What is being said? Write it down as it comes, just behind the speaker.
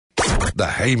The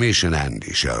Hamish and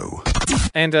Andy Show.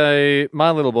 And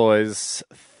my little boy's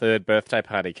third birthday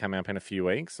party coming up in a few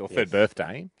weeks, or third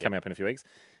birthday coming up in a few weeks.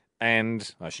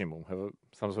 And I assume we'll have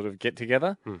some sort of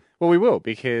get-together. Well, we will,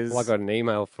 because... Well, I got an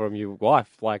email from your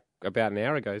wife, like, about an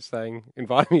hour ago saying,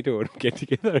 invite me to a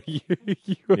get-together.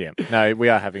 Yeah. No, we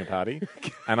are having a party,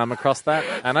 and I'm across that,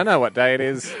 and I know what day it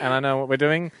is, and I know what we're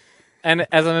doing. And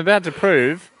as I'm about to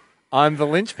prove, I'm the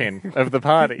linchpin of the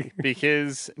party,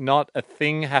 because not a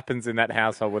thing happens in that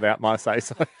household without my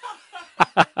say-so.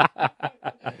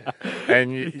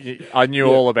 And I knew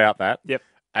all about that. Yep.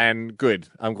 And good.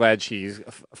 I'm glad she's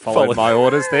followed my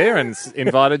orders there and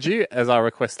invited you, as I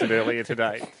requested earlier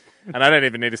today. And I don't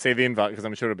even need to see the invite, because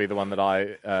I'm sure it'll be the one that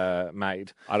I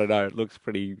made. I don't know. It looks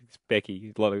pretty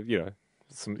specky. A lot of, Yeah,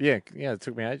 it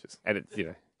took me ages. and it's,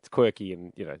 it's quirky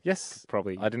and, Yes,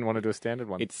 probably. I didn't want to do a standard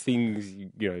one. It sings,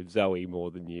 Zoe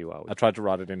more than you. I tried to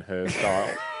write it in her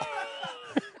style.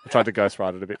 I tried to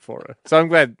ghostwrite it a bit for her. So I'm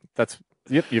glad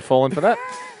you've fallen for that.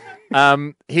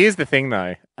 Here's the thing,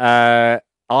 though.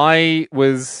 I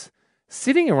was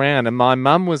sitting around and my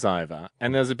mum was over,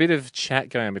 and there was a bit of chat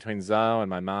going on between Zoe and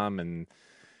my mum, and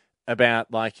about,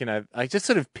 I just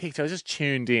sort of I was just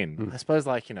tuned in. I suppose,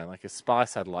 like a spy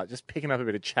satellite, just picking up a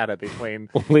bit of chatter between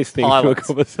listening to a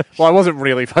conversation. Well, I wasn't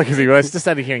really focusing. I was just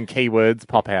started hearing keywords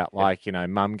pop out, like,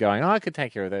 mum going, I could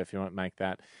take care of that if you want to make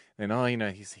that. And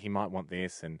then, he might want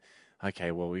this, and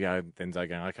okay, well, we go. Then Zoe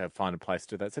going, okay, find a place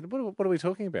to do that. I said, what are we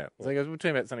talking about? So he goes, we're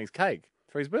talking about Sonny's cake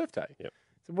for his birthday. Yep.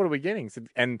 So what are we getting? So,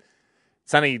 and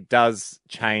Sonny does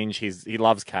change he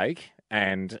loves cake,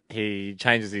 and he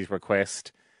changes his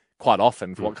request quite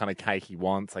often for what kind of cake he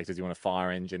wants. Like, does he want a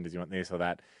fire engine? Does he want this or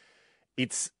that?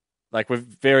 It's like we're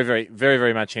very, very, very,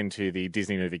 very much into the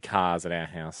Disney movie Cars at our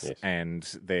house. Yes. And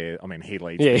he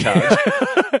leads the charge.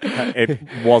 It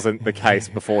wasn't the case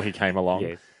before he came along.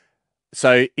 Yes.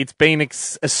 So it's been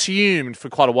assumed for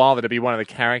quite a while that it'd be one of the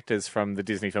characters from the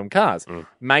Disney film Cars.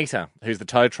 Mater, who's the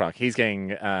tow truck, he's getting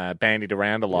bandied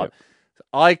around a lot. Yep. So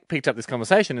I picked up this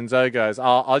conversation, and Zoe goes,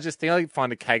 I'll just think I'll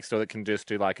find a cake store that can just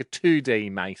do like a 2D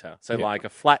Mater. So like a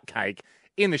flat cake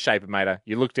in the shape of Mater.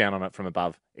 You look down on it from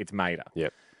above, it's Mater.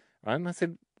 Yep. Right? And I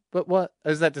said, but what?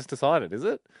 Is that just decided, is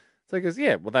it? So he goes,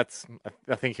 yeah, well,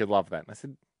 I think you'll love that. And I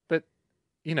said, but,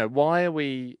 why are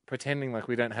we pretending like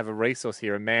we don't have a resource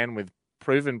here, a man with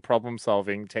proven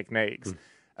problem-solving techniques,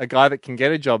 a guy that can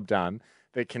get a job done,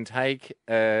 that can take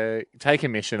a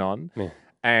mission on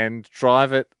and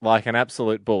drive it like an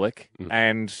absolute bullock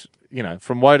and,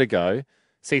 from woe to go,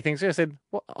 see things. I said,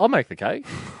 well, I'll make the cake.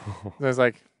 And I was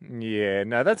like, yeah,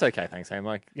 no, that's okay, thanks. I'm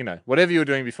like, whatever you were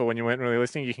doing before when you weren't really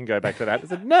listening, you can go back to that. I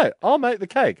said, no, I'll make the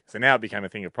cake. So now it became a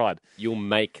thing of pride. You'll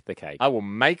make the cake. I will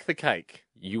make the cake.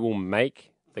 You will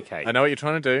make the cake. I know what you're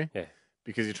trying to do. Yeah.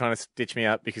 Because you're trying to stitch me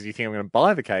up because you think I'm going to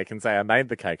buy the cake and say I made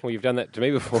the cake. Well, you've done that to me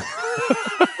before.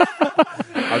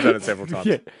 I've done it several times.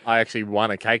 Yeah. I actually won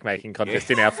a cake making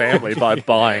contest in our family by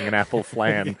buying an apple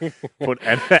flan,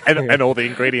 and all the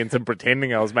ingredients, and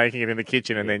pretending I was making it in the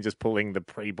kitchen, and then just pulling the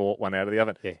pre-bought one out of the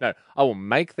oven. Yeah. No, I will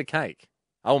make the cake.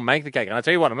 I will make the cake, and I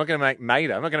tell you what, I'm not going to make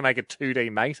Mater. I'm not going to make a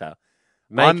 2D Mater.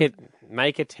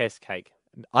 Make a test cake.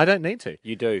 I don't need to.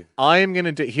 You do.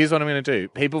 Here's what I'm going to do.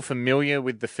 People familiar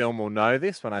with the film will know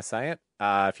this when I say it.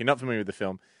 If you're not familiar with the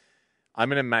film, I'm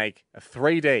going to make a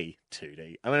 2D.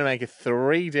 I'm going to make a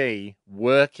 3D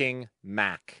working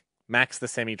Mac. Mac's the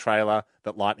semi-trailer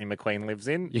that Lightning McQueen lives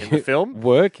in the film.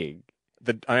 Working?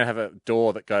 I'm going to have a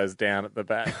door that goes down at the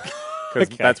back.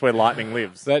 Because that's where Lightning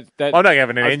lives. I don't have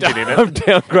an engine in it. I've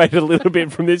downgraded a little bit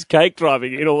from this cake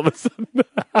driving in all of a sudden.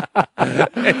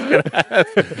 It's going to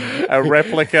have a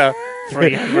replica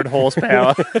 300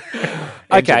 horsepower.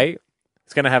 Okay.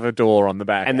 It's going to have a door on the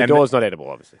back. And the door's not edible,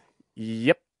 obviously.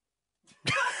 Yep.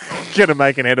 Going to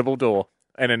make an edible door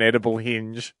and an edible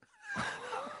hinge.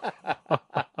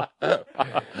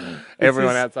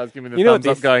 Everyone outside's giving the thumbs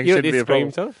up going, shouldn't be a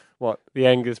problem. What? The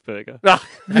Angus burger. No,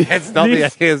 it's not the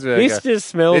Angus burger. This just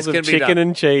smells of chicken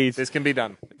and cheese. This can be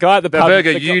done. Guy at the pub,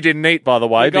 burger you didn't eat, by the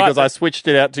way, because I switched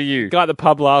it out to you. The guy at the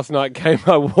pub last night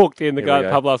I walked in, the guy at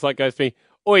the pub last night goes to me,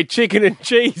 oi, chicken and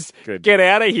cheese, get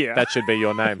out of here. That should be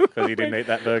your name, because you didn't eat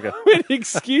that burger.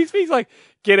 Excuse me? He's like,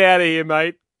 get out of here,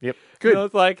 mate. Yep. Good. And I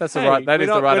was like, that's the right. That is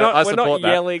the right. I support we're not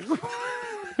that. Yelling.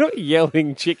 not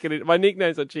yelling chicken. My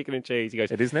nickname's not chicken and cheese. He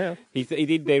goes, It is now. He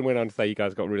did then went on to say you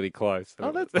guys got really close.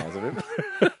 Oh, that's nice of him.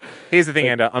 Here's the thing,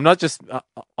 Ando. I'm not just...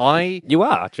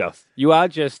 You are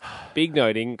just big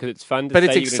noting because it's fun to But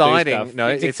say it's you're gonna do exciting. stuff. No,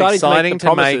 it's exciting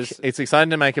to make it's exciting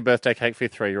to make a birthday cake for your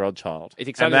 3-year-old child. It's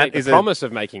exciting to make the promise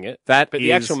of making it. But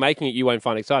the actual making it you won't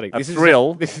find exciting. This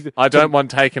thrill. I don't want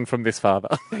taken from this father.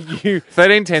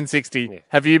 131060.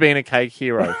 Have you been a cake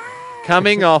hero?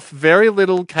 Coming off very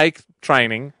little cake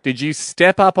training, did you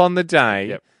step up on the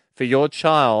day for your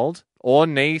child or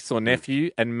niece or nephew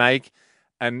and make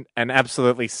an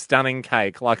absolutely stunning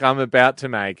cake like I'm about to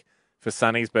make for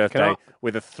Sonny's birthday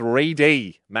with a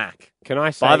 3D Mac? Can I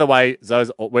say... By the way,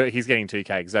 he's getting 2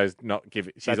 cakes. Zoe's not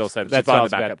giving... She's buying the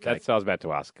backup cake. That's what I was about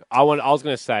to ask. I was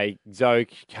going to say Zoe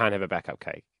can't have a backup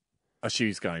cake. Oh,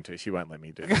 she's going to. She won't let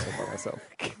me do this all by myself.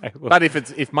 Okay, well. But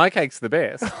if my cake's the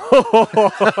best,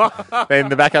 then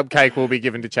the backup cake will be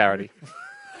given to charity.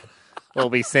 It'll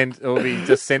be sent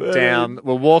down.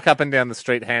 We'll walk up and down the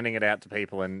street handing it out to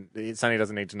people, and Sonny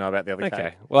doesn't need to know about the other cake.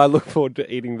 Okay. Well, I look forward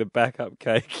to eating the backup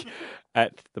cake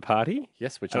at the party.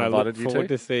 Yes, which I invited you to. I look forward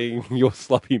to seeing your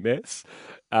sloppy mess.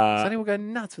 Sonny will go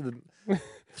nuts with the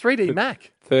 3D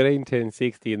Mac.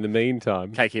 131060 in the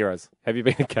meantime. Cake heroes. Have you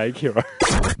been a cake hero?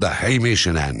 The Hamish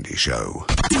and Andy Show.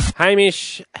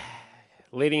 Hamish,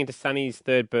 leading into Sonny's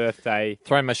 3rd birthday.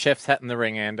 Throwing my chef's hat in the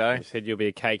ring, Ando. You said you'll be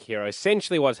a cake hero.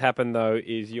 Essentially what's happened, though,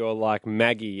 is you're like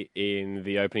Maggie in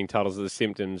the opening titles of The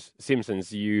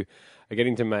Simpsons. You are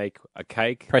getting to make a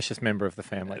cake. Precious member of the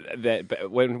family. But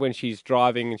when she's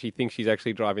driving and she thinks she's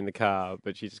actually driving the car,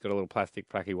 but she's just got a little plastic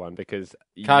placky one because...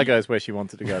 Car goes where she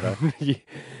wants it to go, though.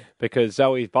 Because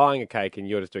Zoe's buying a cake and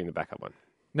you're just doing the backup one.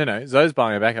 No. Zoe's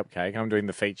buying a backup cake. I'm doing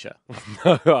the feature.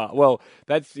 Well,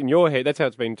 that's in your head. That's how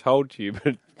it's been told to you.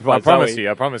 But I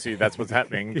promise you that's what's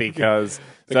happening because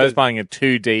Zoe's buying a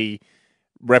 2D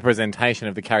representation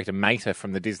of the character Mater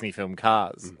from the Disney film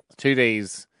Cars.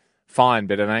 2D's fine,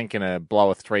 but it ain't going to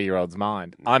blow a 3-year-old's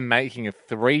mind. I'm making a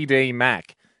 3D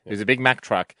Mac, who's a big Mac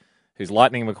truck, who's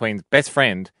Lightning McQueen's best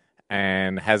friend,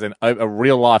 and has a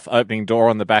real-life opening door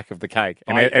on the back of the cake,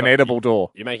 an edible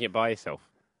door. You're making it by yourself?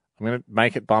 I'm going to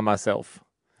make it by myself.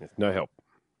 No help.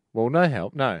 Well, no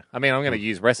help, no. I mean, I'm going to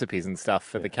use recipes and stuff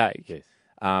for the cake. Yes.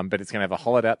 But it's going to have a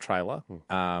hollowed-out trailer,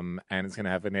 and it's going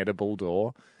to have an edible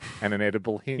door and an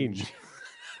edible hinge.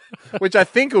 Which I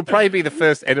think will probably be the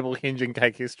first edible hinge in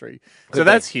cake history. So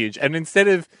that's huge. And instead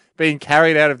of being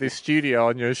carried out of this studio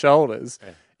on your shoulders,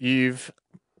 you've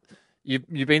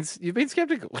been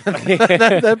skeptical.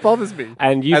 that bothers me.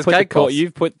 And you've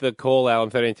put the call out on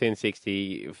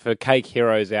 131060 for cake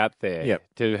heroes out there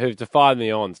to fire the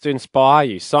ons, to inspire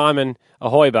you. Simon,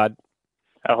 ahoy, bud.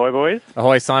 Ahoy, boys.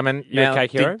 Ahoy, Simon. You a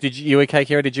cake hero? Did you a cake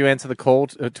hero? Did you answer the call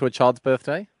to a child's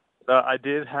birthday? I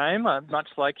did, Haim. Much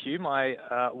like you, my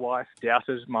wife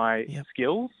doubted my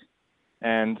skills,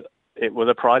 and it was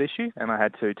a pride issue, and I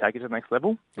had to take it to the next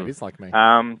level. It is like me.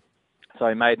 So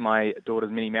I made my daughter's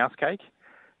Minnie Mouse cake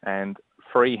and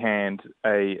freehand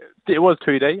it was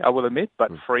 2D, I will admit,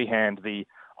 but freehand the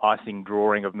icing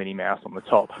drawing of Minnie Mouse on the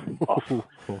top off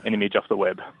an image off the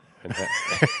web.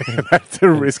 That's a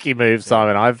risky move,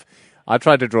 Simon. I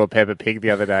tried to draw Peppa Pig the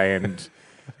other day and...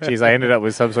 Geez, I ended up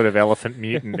with some sort of elephant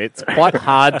mutant. It's quite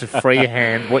hard to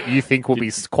freehand what you think will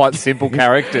be quite simple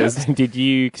characters. Did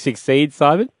you succeed,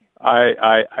 Simon?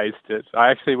 I aced it. I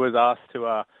actually was asked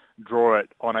to draw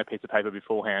it on a piece of paper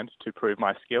beforehand to prove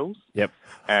my skills. Yep.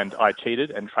 And I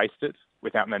cheated and traced it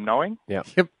without them knowing. Yep.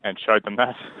 And showed them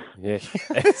that. Yeah.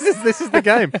 This is the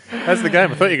game. That's the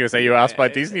game. I thought you were going to say you were asked by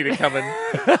Disney to come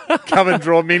and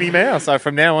draw Minnie Mouse. So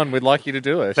from now on, we'd like you to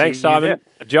do it. Thanks, Simon.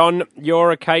 John,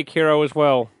 you're a cake hero as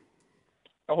well.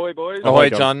 Ahoy, boys.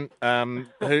 Ahoy, John.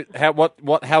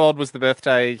 How old was the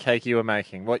birthday cake you were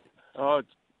making? What? Oh,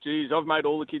 geez, I've made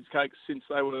all the kids' cakes since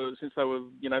they were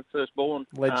first born.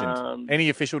 Legend. Any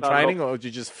official training, or did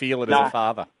you just feel it as a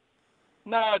father?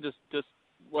 No, just it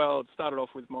started off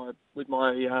with my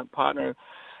partner.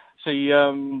 She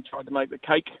tried to make the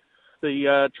cake,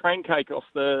 the train cake off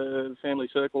the family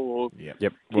circle or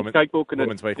kids' cake book, and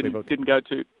Women's Weekly book. Didn't go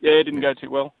too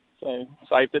well, so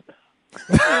saved it.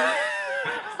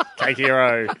 Cake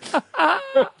hero,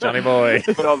 Johnny boy.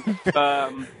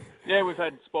 But we've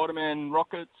had Spider-Man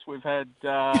rockets. We've had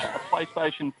a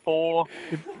PlayStation 4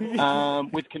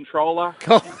 with controller.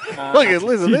 Look at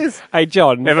this. Hey,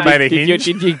 John. Never made a hinge.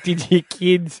 Did your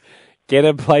kids get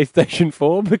a PlayStation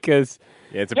 4? Because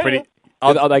it's a pretty.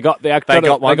 They got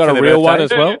one. They got a real one as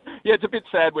well. Yeah, it's a bit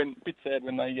sad when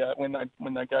they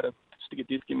go to stick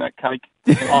a disc in that cake.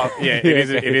 Oh, yeah,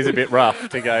 it is a bit rough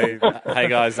to go, hey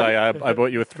guys, I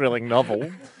bought you a thrilling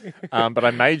novel, but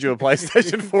I made you a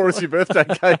PlayStation 4 as your birthday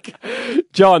cake.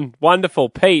 John, wonderful.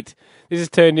 Pete, this has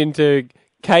turned into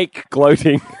cake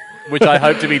gloating. Which I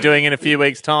hope to be doing in a few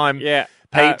weeks' time. Yeah.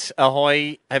 Pete,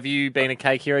 ahoy, have you been a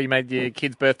cake hero? You made your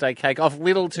kid's birthday cake off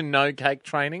little to no cake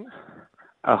training?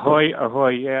 Ahoy,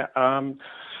 yeah.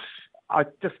 I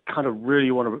just kind of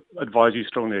really want to advise you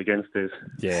strongly against this.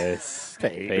 Yes.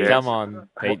 Pete, come on.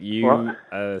 Pete, you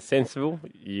are sensible.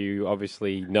 You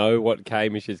obviously know what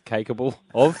Hamish is capable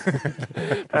of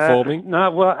performing.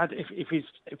 No, well, if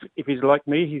he's like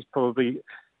me, he's probably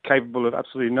capable of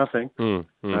absolutely nothing.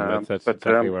 That's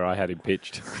exactly where I had him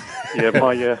pitched. Yeah,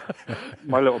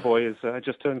 my little boy is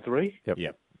just turned 3.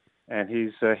 Yep. And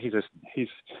he's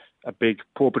a big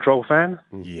Paw Patrol fan.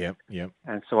 Yep.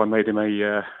 And so I made him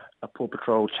a Paw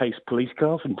Patrol chase police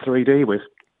car in 3D with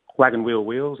wagon wheel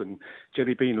wheels and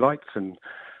jelly bean lights and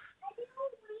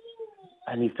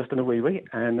he's just done a wee-wee.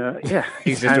 And yeah.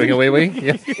 He's just doing a wee-wee?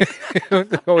 Yeah.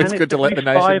 Always good to let the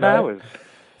nation 5 know. hours.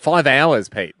 5 hours,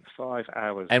 Pete. 5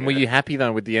 hours. And were you happy,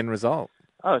 though, with the end result?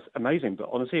 Oh, it's amazing. But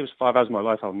honestly, it was 5 hours of my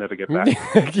life I'll never get back.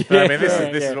 I mean,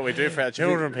 this is what we do for our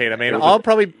children, Pete. I mean, I'll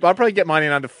probably get mine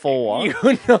in under 4.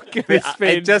 You're not going to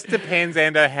spend... It just depends,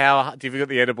 Ando, how difficult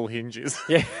the edible hinge is.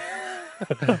 Yeah.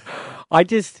 I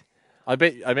bet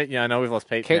I know we've lost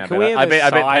Pete Can now, we but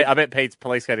have I bet Pete's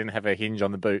police car didn't have a hinge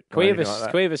on the boot. Can we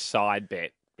have a side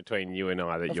bet between you and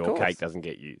I that your cake doesn't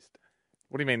get used?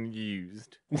 What do you mean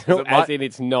used? As in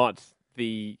it's not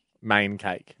the main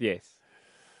cake. Yes.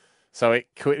 So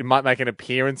it might make an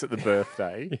appearance at the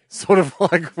birthday, sort of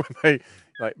like when they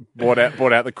brought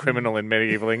out the criminal in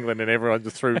medieval England, and everyone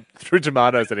just threw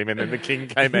tomatoes at him, and then the king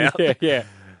came out. Yeah.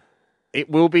 It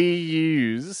will be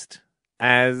used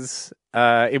as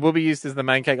the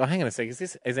main cake. Oh, hang on a sec.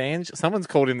 Is Ange? Someone's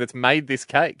called in that's made this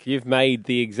cake. You've made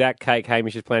the exact cake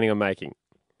Hamish is planning on making.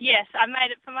 Yes, I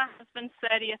made it for my husband's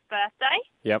 30th birthday.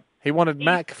 Yep. He wanted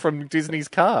Mac from Disney's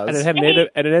Cars. And it had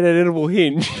an edible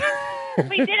hinge.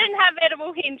 We didn't have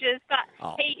edible hinges, but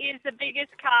he is the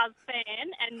biggest Cars fan,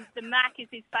 and the Mac is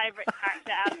his favourite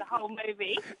character out of the whole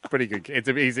movie. Pretty good.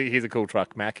 He's a cool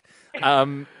truck, Mac.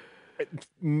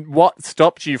 What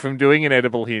stopped you from doing an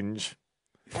edible hinge?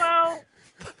 Well,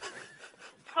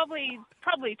 probably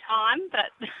time,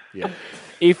 but... Yeah.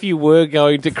 If you were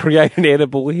going to create an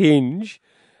edible hinge,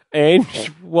 and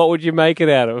what would you make it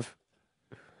out of?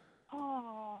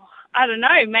 I don't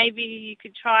know. Maybe you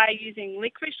could try using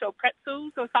licorice or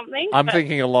pretzels or something. I'm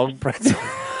thinking a long pretzel.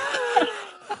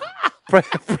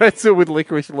 Pretzel with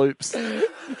licorice loops.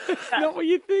 That's not what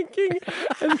you're thinking.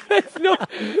 And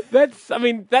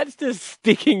that's just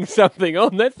sticking something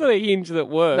on. That's not a hinge that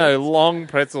works. No, long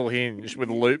pretzel hinge with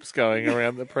loops going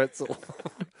around the pretzel.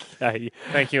 Okay.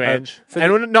 Thank you, Ange.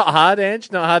 And not hard, Ange.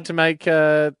 Not hard to make.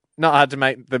 Not hard to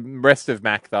make the rest of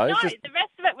Mac though. No, the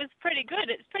rest of it was pretty good.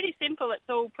 It's pretty simple. It's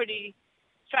all pretty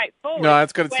straightforward. No,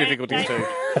 it's got its difficulties too.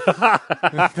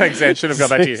 Thanks, Ange. Should have got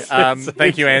back to you.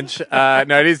 Thank you, Ange.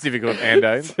 No, it is difficult,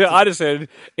 Ando. I just said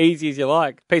easy as you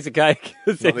like. Piece of cake.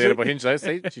 Not the edible hinge though.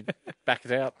 See, you back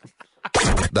it out.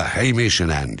 The Hamish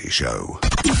and Andy Show.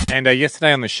 And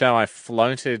yesterday on the show, I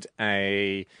floated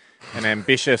an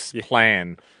ambitious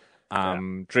plan.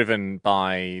 Driven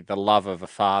by the love of a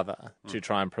father to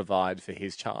try and provide for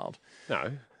his child.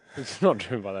 No, it's not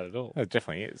driven by that at all. It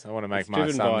definitely is. I want to make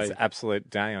my son's absolute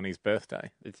day on his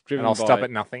birthday. It's driven and I'll stop at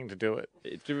nothing to do it.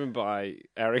 It's driven by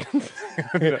arrogance.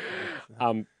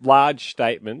 Large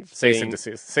statements. Cease and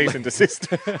desist. Cease and desist.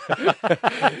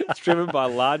 It's driven by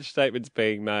large statements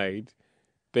being made,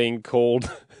 being called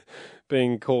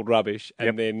rubbish,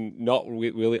 and then not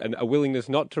and a willingness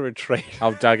not to retreat.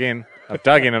 I've dug in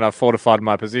and I've fortified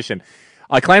my position.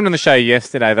 I claimed on the show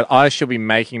yesterday that I shall be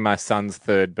making my son's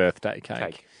 3rd birthday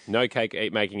cake. No cake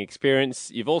making experience.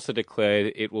 You've also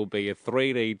declared it will be a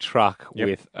 3D truck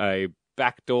with a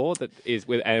back door that is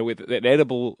with an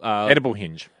edible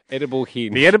hinge. Edible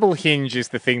hinge. The edible hinge is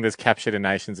the thing that's captured a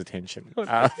nation's attention.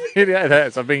 It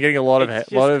is. I've been getting a lot of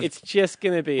it's just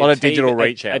going to be a lot of digital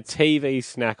reach a TV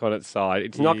snack on its side.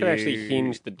 It's not going to actually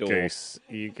hinge the door.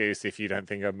 You goose, if you don't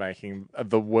think I'm making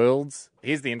the world's...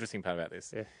 Here's the interesting part about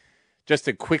this. Yeah. Just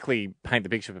to quickly paint the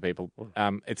picture for people,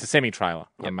 it's a semi-trailer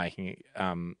I'm making.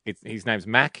 His name's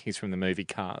Mac. He's from the movie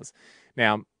Cars.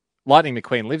 Now, Lightning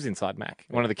McQueen lives inside Mac.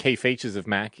 One of the key features of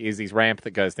Mac is his ramp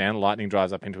that goes down. Lightning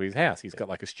drives up into his house. He's got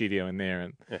like a studio in there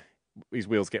and his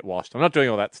wheels get washed. I'm not doing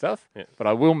all that stuff, but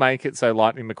I will make it so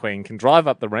Lightning McQueen can drive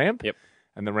up the ramp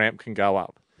and the ramp can go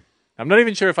up. I'm not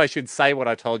even sure if I should say what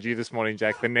I told you this morning,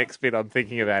 Jack, the next bit I'm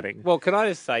thinking of adding. Well, can I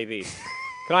just say this?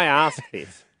 Can I ask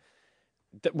this?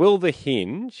 will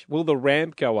the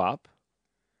ramp go up,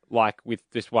 like with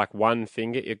just like one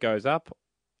finger, it goes up?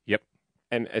 Yep.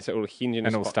 And so it'll hinge in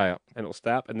And it'll stay up. And it'll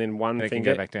stay up, and then one And it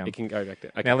finger, can go back down. It can go back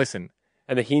down. Okay. Now listen.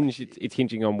 And the hinge it's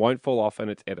hinging on won't fall off,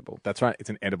 and it's edible. That's right. It's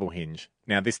an edible hinge.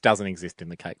 Now, this doesn't exist in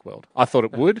the cake world. I thought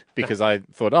it would because I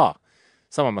thought,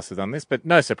 someone must have done this, but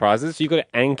no surprises. So you've got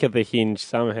to anchor the hinge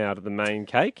somehow to the main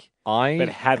cake, but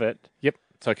have it. Yep.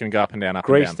 So it can go up and down, up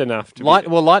greased and down. enough to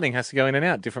Lightning has to go in and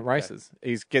out, different races.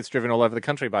 He gets driven all over the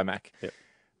country by Mac. Yep.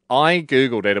 I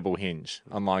Googled edible hinge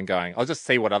online going, I'll just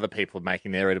see what other people are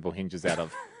making their edible hinges out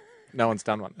of. No one's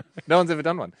done one. No one's ever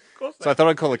done one. So I thought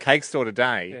I'd call a cake store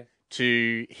today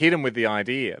to hit them with the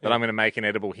idea that I'm going to make an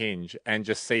edible hinge and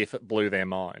just see if it blew their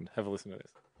mind. Have a listen to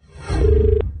this.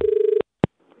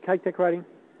 Cake decorating.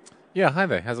 Yeah, hi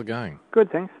there. How's it going?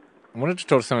 Good, thanks. I wanted to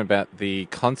talk to someone about the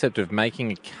concept of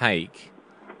making a cake.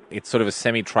 It's sort of a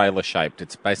semi-trailer shaped.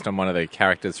 It's based on one of the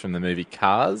characters from the movie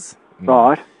Cars.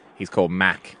 Right. He's called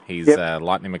Mac. He's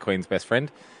Lightning McQueen's best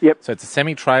friend. Yep. So it's a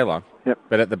semi-trailer. Yep.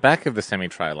 But at the back of the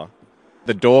semi-trailer,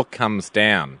 the door comes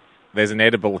down. There's an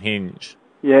edible hinge.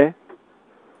 Yeah.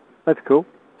 That's cool.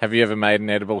 Have you ever made an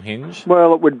edible hinge?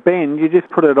 Well, it would bend. You just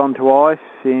put it onto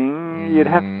icing. You'd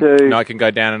have to... No, it can go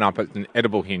down and up. It's an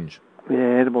edible hinge. Yeah,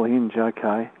 edible hinge,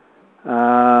 okay.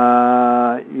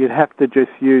 You'd have to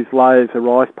just use layers of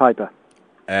rice paper.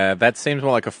 That seems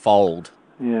more like a fold.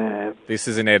 Yeah. This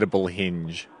is an edible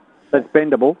hinge. That's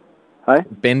bendable, hey?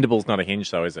 Bendable's not a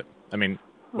hinge, though, is it? I mean,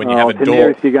 when you have a it's the door...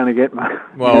 nearest you're going to get, mate.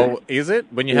 Well, is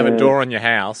it? When you have a door on your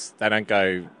house, they don't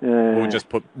go, we'll just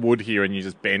put wood here and you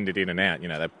just bend it in and out. You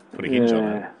know, they put a hinge on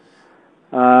it.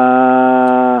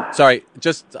 Sorry,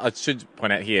 I should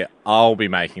point out here, I'll be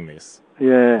making this.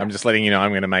 Yeah. I'm just letting you know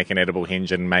I'm going to make an edible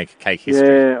hinge and make cake history.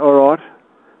 Yeah, all right.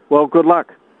 Well, good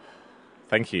luck.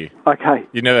 Thank you. Okay.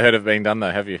 You've never heard of it being done,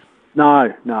 though, have you?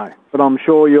 No. But I'm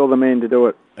sure you're the man to do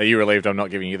it. Are you relieved I'm not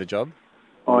giving you the job?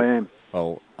 I am.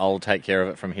 Well, I'll take care of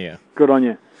it from here. Good on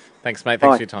you. Thanks, mate.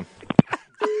 Thanks for your time.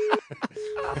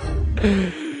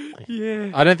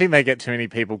 Yeah. I don't think they get too many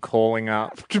people calling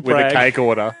up with a cake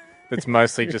order that's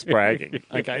mostly just bragging.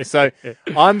 Okay, so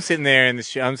I'm sitting there I'm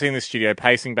sitting in the studio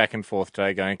pacing back and forth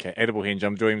today going, okay, edible hinge.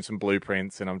 I'm doing some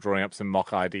blueprints and I'm drawing up some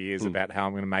mock ideas about how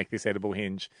I'm going to make this edible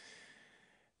hinge.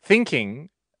 Thinking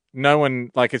no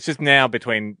one, like it's just now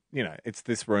between, it's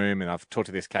this room and I've talked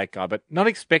to this cake guy, but not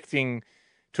expecting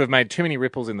to have made too many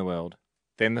ripples in the world.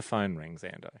 Then the phone rings,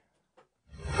 Ando.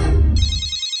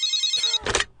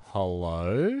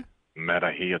 Hello? Matt,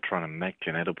 I hear you're trying to make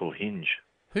an edible hinge.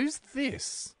 Who's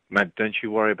this? Matt, don't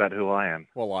you worry about who I am.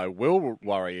 Well, I will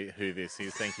worry who this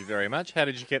is. Thank you very much. How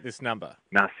did you get this number?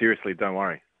 Nah, seriously, don't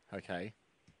worry. Okay.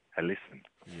 Hey, listen.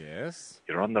 Yes?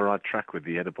 You're on the right track with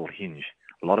the edible hinge.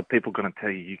 A lot of people are going to tell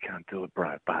you can't do it,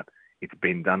 bro, but it's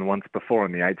been done once before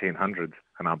in the 1800s,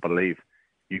 and I believe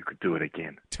you could do it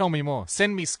again. Tell me more.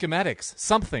 Send me schematics.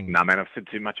 Something. Nah, man, I've said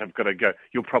too much. I've got to go.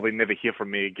 You'll probably never hear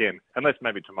from me again, unless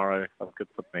maybe tomorrow I've got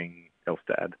something else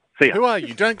to add. See ya. Who are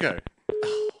you? Don't go.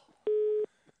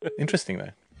 Interesting,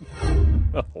 though.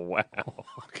 Oh, wow.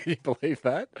 Can you believe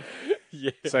that?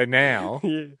 Yeah. So now,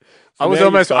 Yeah.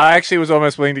 I actually was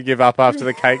almost willing to give up after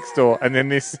the cake store, and then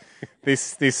this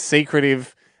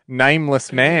secretive,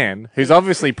 nameless man, who's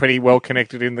obviously pretty well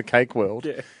connected in the cake world,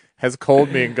 has called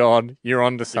me and gone, "You're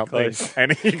onto something,"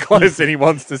 and he close and he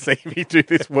wants to see me do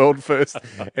this world first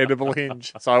edible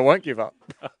hinge. So I won't give up.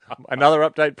 Another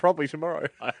update probably tomorrow.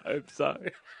 I hope so.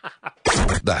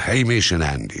 The Hamish and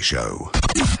Andy Show.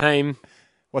 Haim,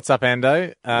 what's up,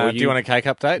 Ando? Do you want a cake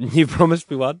update? You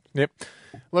promised me one. Yep.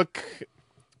 Look,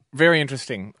 very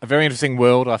interesting. A very interesting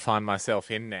world I find myself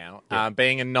in now.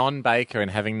 Being a non-baker and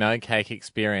having no cake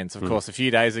experience. Of course, a few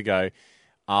days ago,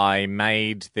 I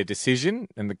made the decision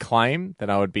and the claim that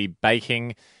I would be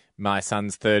baking my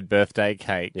son's 3rd birthday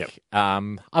cake. Yep.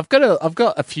 I've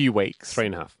got a few weeks.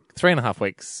 3.5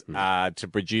 weeks to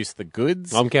produce the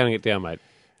goods. I'm counting it down, mate.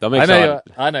 I'm excited.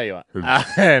 I know you are.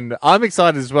 And I'm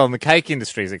excited as well, and the cake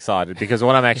industry is excited because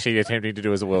what I'm actually attempting to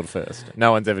do is a world first.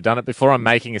 No one's ever done it before. I'm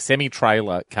making a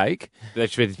semi-trailer cake.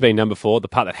 Actually, it's been done before. The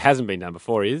part that hasn't been done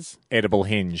before is... edible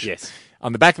hinge. Yes.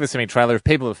 On the back of the semi-trailer, if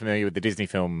people are familiar with the Disney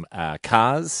film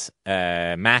Cars,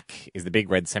 Mac is the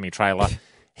big red semi-trailer.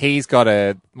 He's got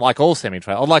like all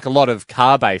semi-trailers, like a lot of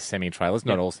car-based semi-trailers,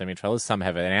 not all semi-trailers, some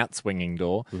have an out-swinging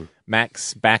door.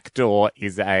 Mac's back door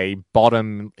is a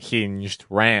bottom-hinged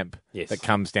ramp that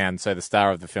comes down, so the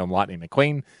star of the film, Lightning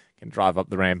McQueen, can drive up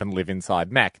the ramp and live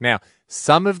inside Mac. Now,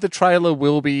 some of the trailer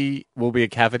will be a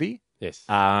cavity. Yes.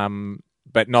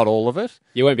 But not all of it.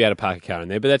 You won't be able to park a car in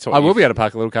there, but that's all I will be able to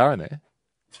park a little car in there.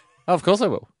 Oh, of course I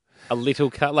will. A little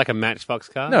car, like a Matchbox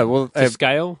car? No, well, to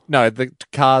scale? No, the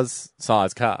car's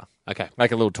size car. Okay.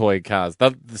 Like a little toy cars.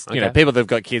 You know, people that've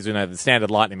got kids who know the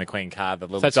standard Lightning McQueen car, the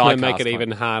little So that's going to die-cast make it one.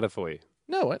 even harder for you.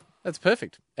 No, that's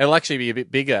perfect. It'll actually be a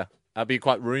bit bigger. It'll be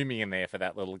quite roomy in there for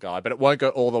that little guy, but it won't go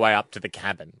all the way up to the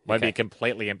cabin. Won't be a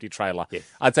completely empty trailer. Yes.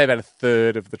 I'd say about a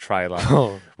third of the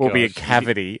trailer will be a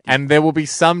cavity, and there will be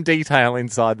some detail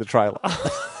inside the trailer.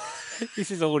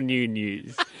 This is all new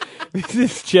news. This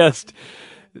is just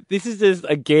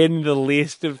again the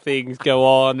list of things go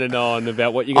on and on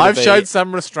about what you're going to be. I've showed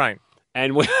some restraint.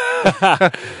 And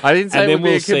I didn't say it would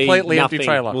be a completely empty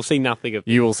trailer. We'll see nothing of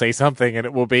You will see something, and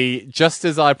it will be just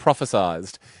as I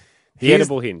prophesized. the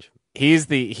edible hinge. Here's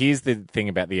the thing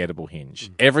about the edible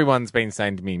hinge. Everyone's been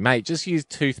saying to me, mate, just use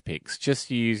toothpicks. Just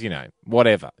use,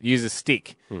 whatever. Use a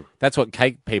stick. That's what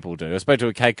cake people do. I spoke to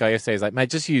a cake guy yesterday. He's like, mate,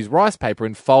 just use rice paper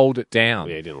and fold it down.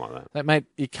 Yeah, he didn't like that. Like, mate,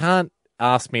 you can't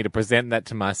ask me to present that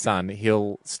to my son.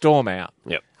 He'll storm out.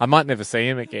 Yep. I might never see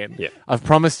him again. Yep. I've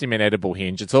promised him an edible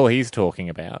hinge. It's all he's talking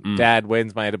about. Dad,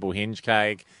 when's my edible hinge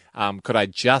cake? Could I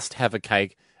just have a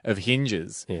cake of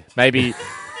hinges? Yeah. Maybe...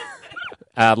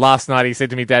 last night he said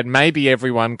to me, Dad, maybe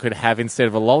everyone could have, instead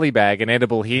of a lolly bag, an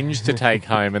edible hinge to take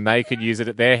home and they could use it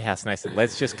at their house. And I said,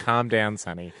 let's just calm down,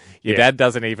 Sonny. Your dad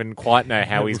doesn't even quite know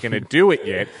how he's going to do it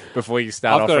yet before you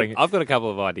start offering... I've got a couple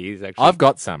of ideas, actually. I've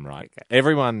got some, right?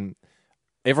 Okay.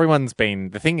 Everyone's been...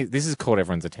 The thing is, this has caught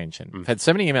everyone's attention. I've had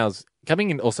so many emails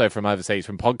coming in also from overseas,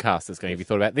 from podcasters going, have you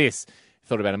thought about this?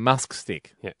 Thought about a musk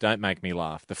stick? Yeah. Don't make me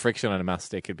laugh. The friction on a musk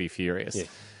stick would be furious. Yeah.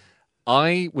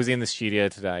 I was in the studio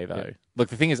today, though. Yeah. Look,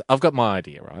 the thing is, I've got my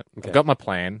idea, right? Okay. I've got my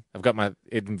plan.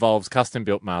 It involves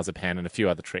custom-built marzipan and a few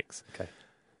other tricks. Okay.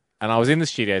 And I was in the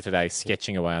studio today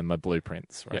sketching away on my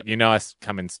blueprints, right? Yep. I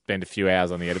come and spend a few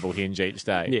hours on the edible hinge each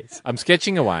day. Yes. I'm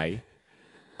sketching away.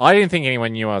 I didn't think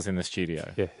anyone knew I was in the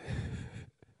studio. Yeah.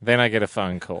 Then I get a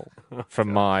phone call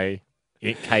from my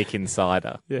cake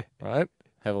insider. Yeah. Right?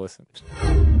 Have a listen.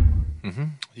 Mm-hmm.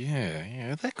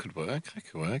 Yeah, that could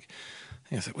work.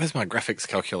 Yes, where's my graphics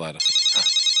calculator?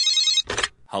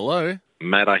 Hello?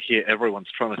 Matt, I hear everyone's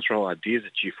trying to throw ideas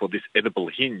at you for this edible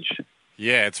hinge.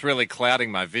 Yeah, it's really clouding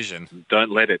my vision.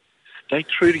 Don't let it. Stay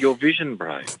true to your vision,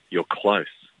 bro. You're close.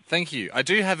 Thank you. I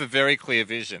do have a very clear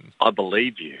vision. I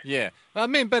believe you. Yeah. I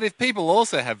mean, but if people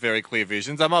also have very clear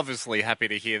visions, I'm obviously happy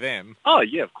to hear them. Oh,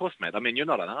 yeah, of course, Matt. I mean, you're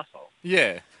not an asshole.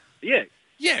 Yeah. Yeah.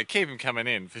 Yeah, keep them coming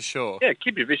in, for sure. Yeah,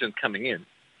 keep your visions coming in.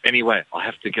 Anyway, I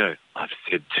have to go. I've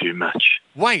said too much.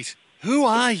 Wait, who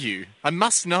are you? I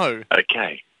must know.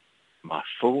 Okay. My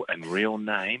full and real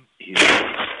name is... Hey,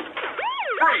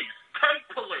 cake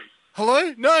police!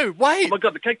 Hello? No, wait! Oh my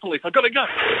God, the cake police! I gotta go!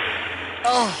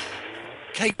 Oh,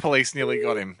 cake police nearly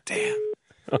got him. Damn.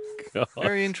 Oh, God.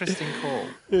 Very interesting call.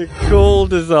 A call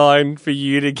designed for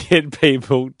you to get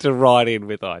people to write in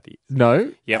with ideas.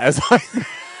 No. Yep. As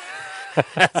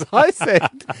I said,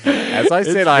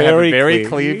 I have a very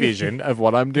clear vision of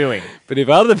what I'm doing. But if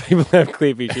other people have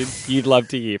clear visions, you'd love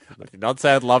to hear from them. I did not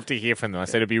say I'd love to hear from them. I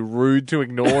said it'd be rude to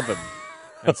ignore them.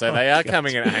 And so they are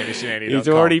coming in at Hamish&Andy.com. He's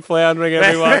already floundering,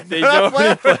 everyone.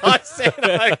 I said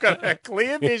I've got a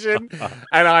clear vision,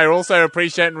 and I also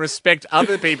appreciate and respect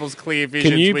other people's clear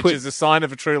visions, which is a sign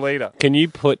of a true leader. Can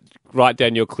you write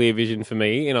down your clear vision for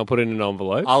me, and I'll put it in an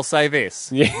envelope? I'll say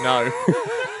this. Yeah. No.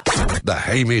 The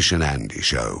Hamish and Andy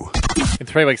Show. In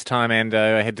 3 weeks' time,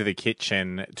 Ando, I head to the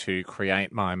kitchen to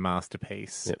create my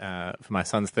masterpiece for my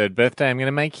son's 3rd birthday. I'm going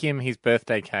to make him his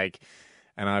birthday cake,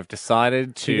 and I've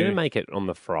decided to... You're going to make it on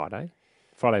the Friday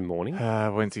morning?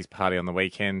 Wednesday's party on the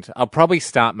weekend. I'll probably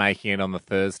start making it on the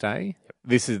Thursday.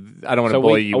 This is... I don't want to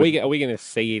bore you. Are we going to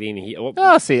see it in here?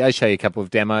 I'll show you a couple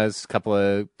of demos, couple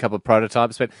of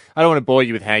prototypes, but I don't want to bore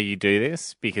you with how you do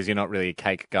this because you're not really a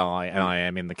cake guy, and I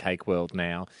am in the cake world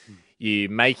now. You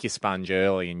make your sponge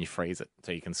early and you freeze it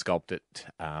so you can sculpt it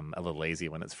a little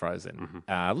easier when it's frozen.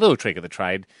 A little trick of the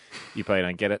trade. You probably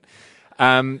don't get it.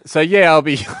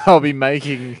 I'll be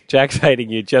making... Jack's hating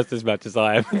you just as much as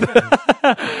I am.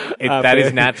 That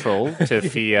is natural to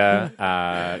fear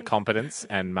competence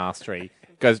and mastery.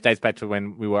 Dates back to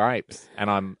when we were apes,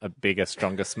 and I'm a bigger,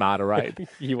 stronger, smarter ape.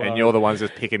 You're the ones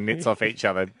just picking nits off each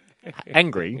other,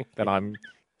 angry that I'm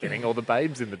getting all the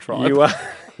babes in the tribe.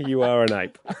 You are an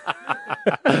ape.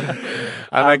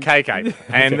 I'm a cake ape,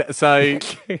 and so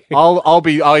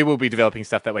I will be developing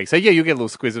stuff that week. So you'll get a little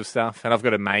squiz of stuff, and I've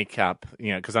got to make up,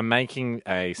 because I'm making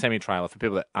a semi-trailer for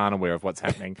people that aren't aware of what's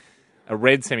happening. A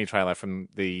red semi-trailer from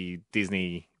the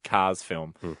Disney Cars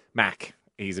film, Mac.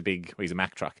 He's a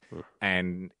Mack truck,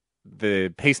 and the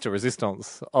piece de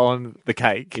resistance on the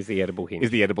cake is the edible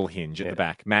hinge. At the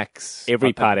back. Mac's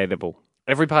every part edible.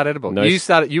 Every part edible. No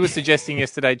You were suggesting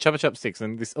yesterday Chupa Chup sticks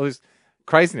and all this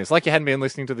craziness, like you hadn't been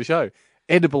listening to the show.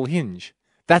 Edible Hinge.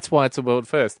 That's why it's a world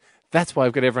first. That's why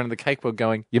I've got everyone in the cake world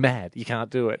going, you're mad. You can't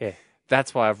do it. Yeah.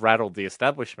 That's why I've rattled the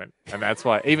establishment. And that's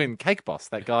why even Cake Boss,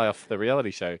 that guy off the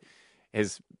reality show,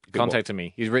 has contacted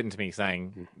me. He's written to me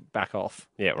saying, back off.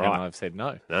 Yeah, right. And I've said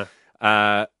no. No.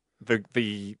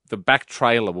 The back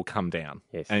trailer will come down.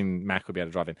 Yes. And Mac will be able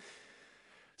to drive in.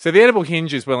 So the edible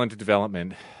hinge is well into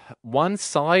development. One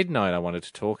side note I wanted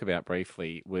to talk about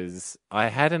briefly was I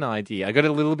had an idea. I got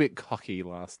a little bit cocky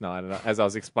last night as I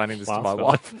was explaining this to my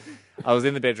wife. I was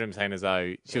in the bedroom saying as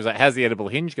though, she was like, how's the edible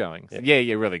hinge going? I said,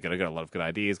 yeah, really good. I got a lot of good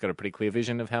ideas, got a pretty clear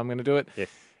vision of how I'm going to do it. Yeah.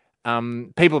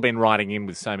 People have been writing in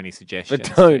with so many suggestions.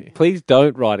 But please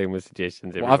don't write in with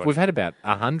suggestions. Well, we've had about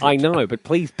 100. I know, but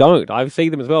please don't. I see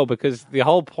them as well because the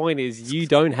whole point is you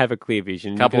don't have a clear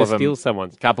vision. You're going to steal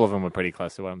someone's. A couple of them were pretty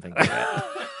close to what I'm thinking about.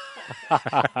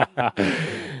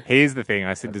 Here's the thing.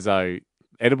 I said to Zoe,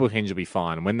 edible hinge will be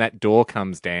fine. And when that door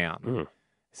comes down,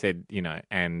 said,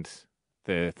 and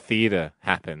the theatre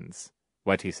happens,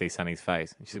 wait till you see Sonny's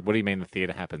face. And she said, what do you mean the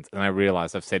theatre happens? And I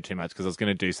realised I've said too much because I was going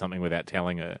to do something without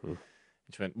telling her. And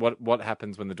she went, what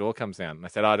happens when the door comes down? And I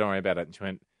said, don't worry about it. And she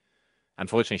went,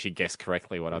 unfortunately, she guessed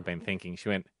correctly what I've been thinking. She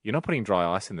went, you're not putting dry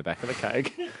ice in the back of the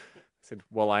cake. I said,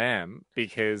 well, I am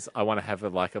because I want to have a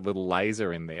little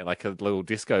laser in there, like a little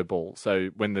disco ball. So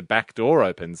when the back door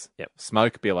opens,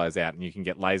 smoke billows out and you can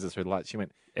get lasers through the lights. She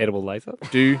went, edible laser?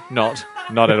 Not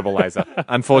edible laser.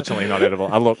 Unfortunately, not edible.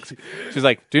 I looked. She was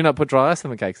like, do not put dry ice on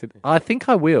the cake. I said, I think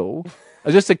I will.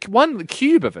 Just one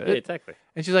cube of it. Yeah, exactly.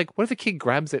 And she's like, what if a kid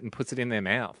grabs it and puts it in their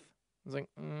mouth? I was like,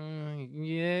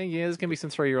 yeah, there's going to be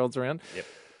some 3-year-olds around.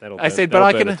 Yep. I said, but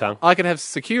I can have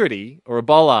security or a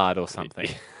bollard or something.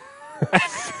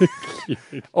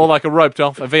 Or like a roped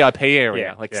off a VIP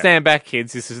area. Stand back,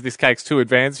 kids. This cake's too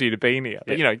advanced for you to be near.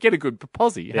 But get a good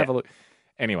posse. Have a look.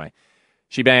 Anyway,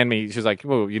 she banned me. She was like,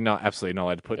 well, you're absolutely not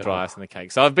allowed to put dry ice in the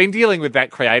cake. So I've been dealing with that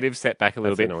creative setback a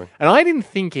little bit. Annoying. And I didn't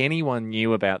think anyone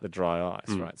knew about the dry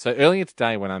ice, right? So earlier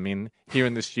today when I'm here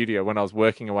in the studio, when I was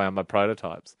working away on my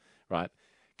prototypes, right?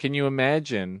 Can you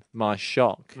imagine my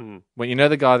shock when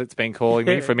the guy that's been calling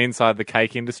me from inside the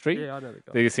cake industry? Yeah, I know the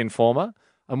guy. This informer.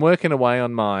 I'm working away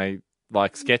on my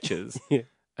sketches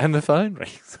and the phone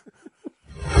rings.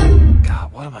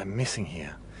 God, what am I missing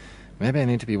here? Maybe I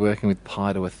need to be working with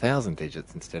pi to 1,000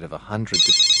 digits instead of 100.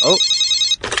 Oh,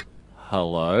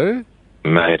 hello?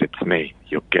 Mate, it's me.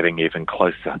 You're getting even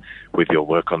closer with your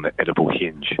work on the edible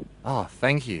hinge. Oh,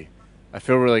 thank you. I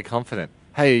feel really confident.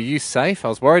 Hey, are you safe? I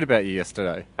was worried about you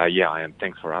yesterday. Yeah, I am.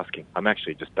 Thanks for asking. I'm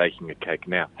actually just baking a cake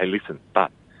now. Hey, listen,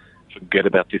 but forget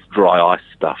about this dry ice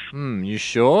stuff. You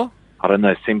sure? I don't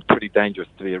know. Seems pretty dangerous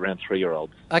to be around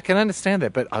 3-year-olds. I can understand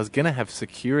that, but I was going to have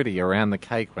security around the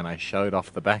cake when I showed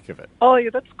off the back of it. Oh, yeah,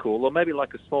 that's cool. Or maybe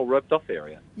like a small roped-off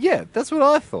area. Yeah, that's what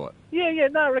I thought. Yeah,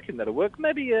 no, I reckon that'll work.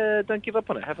 Maybe don't give up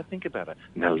on it. Have a think about it.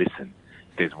 Now, listen.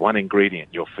 There's one ingredient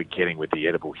you're forgetting with the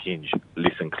edible hinge.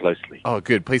 Listen closely. Oh,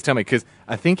 good. Please tell me, because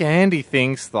I think Andy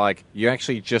thinks, you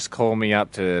actually just called me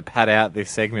up to pad out this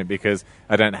segment because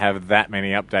I don't have that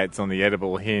many updates on the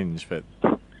edible hinge, but...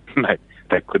 Mate,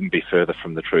 that couldn't be further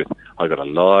from the truth. I got a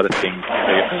lot of things to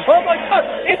tell you. Oh, my God!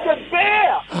 It's a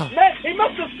bear! Matt, he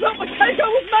must have smelled the cake I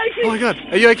was making! Oh, my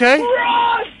God. Are you okay?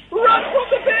 Run! Run from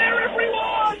the bear,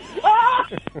 everyone! Ah!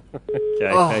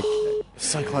 Okay.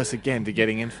 So close again to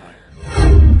getting info.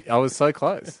 I was so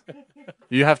close.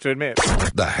 You have to admit.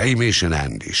 The Hamish and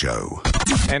Andy Show.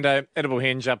 And edible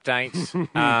hinge update.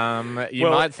 You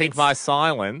might think my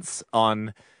silence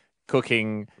on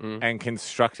cooking and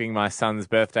constructing my son's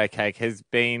birthday cake has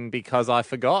been because I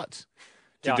forgot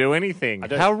to do anything.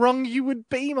 How wrong you would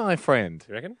be, my friend. Do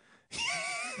you reckon?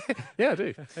 Yeah, I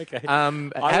do. Okay.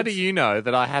 How do you know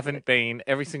that I haven't been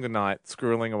every single night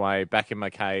squirreling away back in my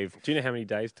cave? Do you know how many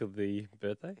days till the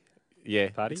birthday? Yeah,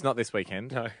 party? It's not this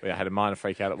weekend. No. I had a minor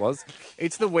freak out, it was.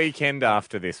 It's the weekend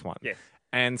after this one. Yeah.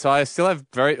 And so I still have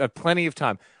plenty of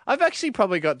time. I've actually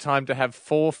probably got time to have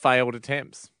 4 failed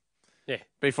attempts. Yeah.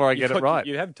 Before I get it right.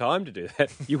 You have time to do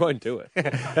that. You won't do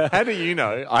it. How do you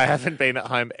know I haven't been at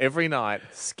home every night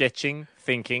sketching,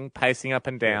 thinking, pacing up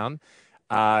and down,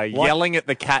 yelling at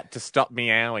the cat to stop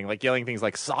meowing, yelling things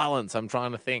like, silence, I'm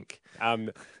trying to think.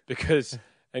 Because...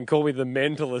 And call me the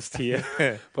mentalist here,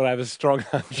 but I have a strong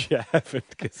hunch you haven't,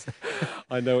 because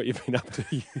I know what you've been up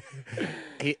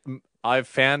to. I've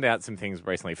found out some things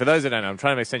recently. For those that don't know, I'm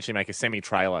trying to essentially make a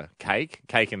semi-trailer cake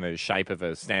in the shape of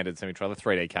a standard semi-trailer,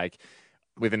 3D cake,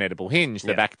 with an edible hinge.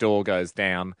 The back door goes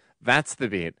down. That's the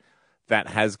bit that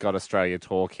has got Australia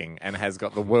talking and has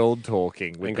got the world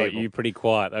talking. And got you pretty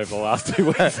quiet over the last 2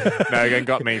 weeks. No, it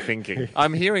got me thinking.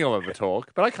 I'm hearing all of the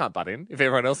talk, but I can't butt in if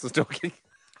everyone else is talking.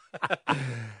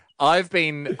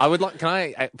 Can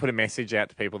I put a message out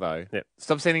to people though? Yep.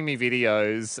 Stop sending me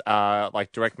videos,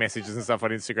 like direct messages and stuff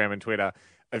on Instagram and Twitter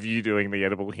of you doing the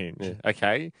edible hinge. Yeah.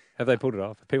 Okay. Have they pulled it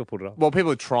off? Have people pulled it off? Well,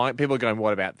 people are trying. People are going,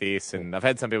 "What about this?" And I've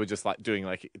had some people just like doing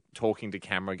like talking to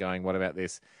camera, going, "What about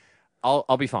this?"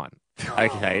 I'll be fine.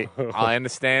 Okay. I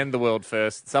understand the world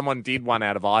first. Someone did one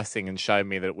out of icing and showed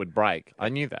me that it would break. I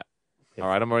knew that. All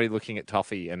right, I'm already looking at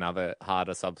toffee and other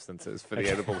harder substances for the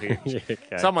edible hinge.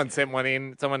 Okay. Someone sent one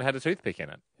in. Someone had a toothpick in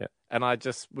it. Yeah. And I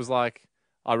just was like,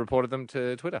 I reported them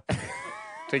to Twitter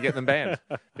to get them banned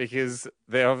because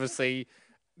they're obviously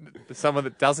someone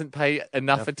that doesn't pay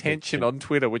enough attention on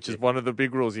Twitter, which is one of the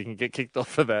big rules. You can get kicked off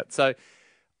for that. So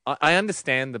I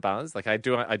understand the buzz. Like I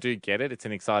do get it. It's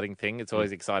an exciting thing. It's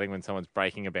always exciting when someone's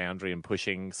breaking a boundary and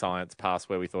pushing science past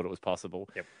where we thought it was possible.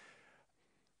 Yep.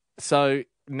 So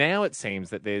now it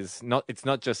seems that it's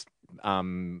not just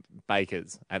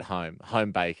bakers at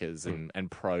home bakers and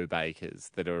pro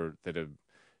bakers that are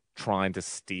trying to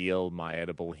steal my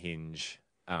edible hinge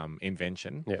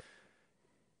invention. Yep.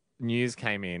 News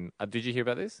came in. Did you hear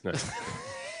about this? No.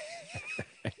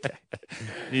 Okay.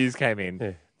 News came in.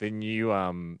 Yeah. The new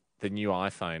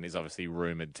iPhone is obviously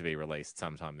rumored to be released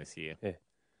sometime this year. Yeah.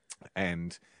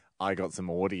 And I got some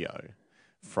audio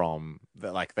from they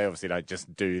obviously don't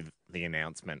just do the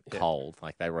announcement cold,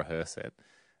 like they rehearse it.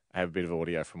 I have a bit of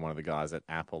audio from one of the guys at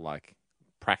Apple, like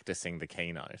practicing the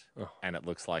keynote, and it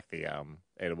looks like the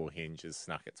edible hinge has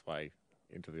snuck its way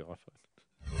into the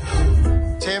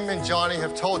iPhone. Tim and Johnny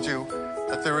have told you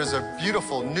that there is a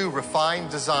beautiful new refined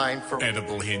design for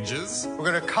edible hinges.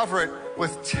 We're going to cover it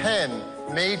with 10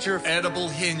 major edible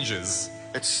hinges.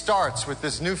 It starts with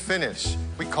this new finish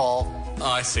we call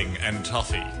icing and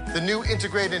toffee. The new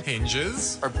integrated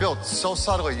hinges are built so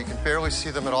subtly you can barely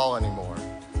see them at all anymore.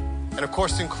 And of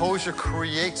course, the enclosure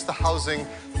creates the housing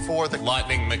for the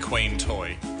Lightning McQueen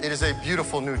toy. It is a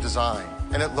beautiful new design,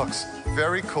 and it looks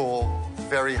very cool,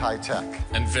 very high tech,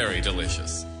 and very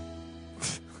delicious.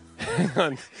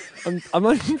 I'm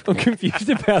confused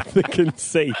about the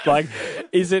conceit. Like,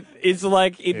 was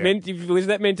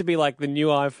that meant to be like the new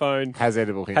iPhone has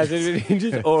edible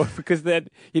hinges? Or because that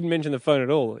he didn't mention the phone at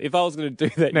all? If I was going to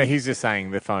do that, no, he's just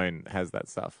saying the phone has that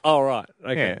stuff. Oh right,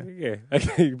 okay, yeah.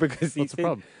 Okay, because what's the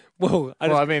problem? Well,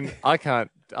 I mean, I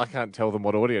can't tell them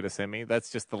what audio to send me.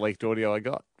 That's just the leaked audio I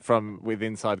got from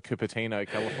inside Cupertino,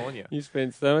 California. You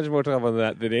spent so much more time on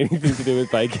that than anything to do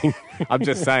with baking. I'm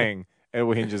just saying.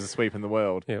 Edible hinges are sweeping the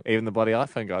world. Yep. Even the bloody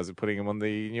iPhone guys are putting them on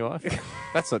the new iPhone.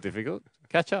 That's not difficult.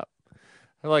 Catch up.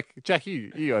 Like, Jack,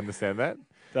 you understand that.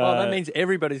 Well, that means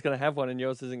everybody's going to have one and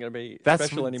yours isn't going to be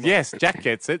special anymore. Yes, Jack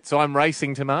gets it, so I'm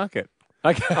racing to market.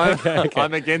 Okay.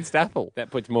 I'm against Apple. That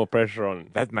puts more pressure on.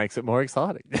 That makes it more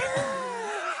exciting.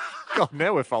 God,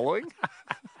 now we're following.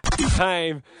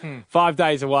 Time 5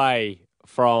 days away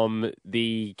from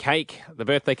the cake, the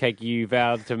birthday cake you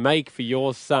vowed to make for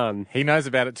your son. He knows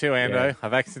about it too, Ando. Yeah.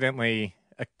 I've accidentally,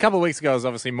 a couple of weeks ago, I was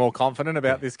obviously more confident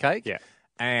about this cake. Yeah.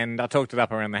 And I talked it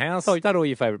up around the house. Oh, you've done all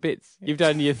your favourite bits. You've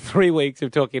done your 3 weeks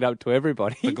of talking it up to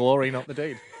everybody. The glory, not the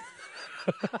deed.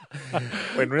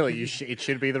 When really, it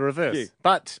should be the reverse. Yeah.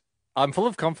 But I'm full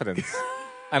of confidence.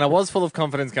 And I was full of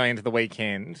confidence going into the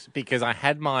weekend because I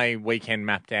had my weekend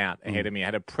mapped out ahead of me. I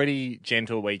had a pretty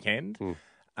gentle weekend.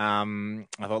 I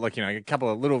thought,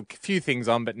 look, a few things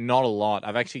on, but not a lot.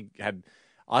 I've actually had,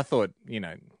 I thought,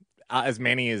 as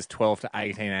many as 12 to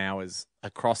 18 hours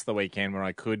across the weekend where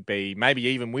I could be, maybe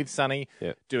even with Sonny,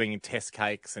 doing test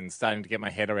cakes and starting to get my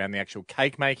head around the actual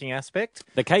cake making aspect.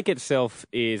 The cake itself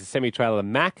is semi-trailer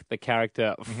Mac, the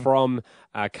character from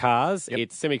Cars. Yep.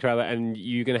 It's semi-trailer, and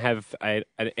you're going to have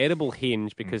an edible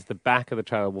hinge because the back of the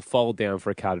trailer will fold down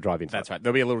for a car to drive into. That's right.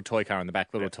 There'll be a little toy car in the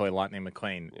back, little toy Lightning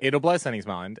McQueen. It'll blow Sonny's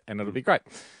mind, and it'll be great.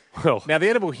 Well, now, the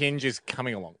edible hinge is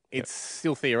coming along. It's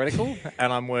still theoretical,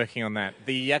 and I'm working on that.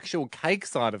 The actual cake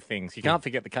side of things, you can't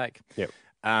forget the cake. Yep.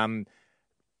 I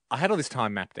had all this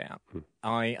time mapped out.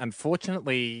 I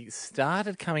unfortunately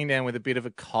started coming down with a bit of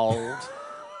a cold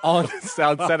on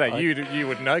Saturday. You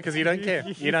would know because you don't care.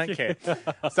 You don't care.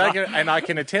 And I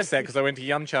can attest that because I went to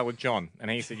Yum Cha with John,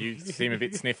 and he said, you seem a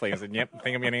bit sniffly. I said, yep, I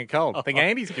think I'm getting a cold. I think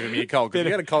Andy's giving me a cold because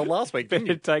you had a cold last week, didn't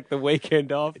you? Take the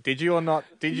weekend off. Did you or not?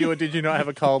 Did you or did you not have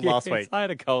a cold last week? I had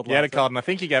a cold You had a cold, and I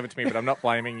think you gave it to me, but I'm not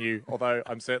blaming you, although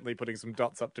I'm certainly putting some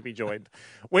dots up to be joined.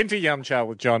 Went to Yum Cha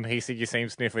with John. He said, you seem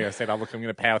sniffly. I said, oh, look, I'm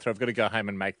going to power through. I've got to go home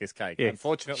and make this cake. Yes.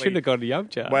 Unfortunately. Shouldn't have gone to Yum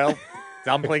Cha. Well,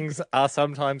 dumplings are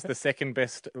sometimes the second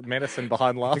best medicine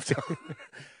behind laughter.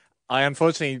 I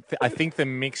unfortunately, I think the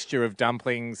mixture of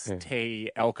dumplings, tea,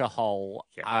 alcohol,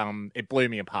 it blew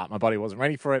me apart. My body wasn't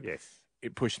ready for it. Yes.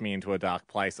 It pushed me into a dark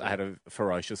place. I had a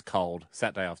ferocious cold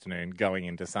Saturday afternoon going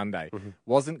into Sunday.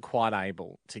 Wasn't quite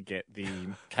able to get the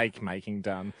cake making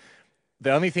done.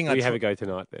 The only thing have a go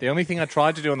tonight. Then. The only thing I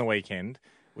tried to do on the weekend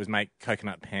was make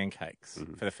coconut pancakes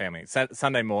for the family.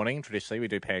 Sunday morning, traditionally, we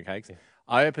do pancakes. Yeah.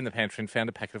 I opened the pantry and found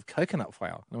a packet of coconut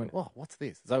flour. And I went, oh, what's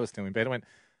this? As I was still in bed, I went,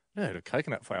 I've never heard of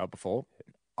coconut flour before.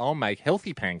 I'll make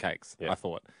healthy pancakes, I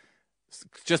thought.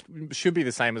 Just should be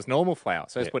the same as normal flour.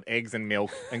 So I just put eggs and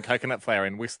milk and coconut flour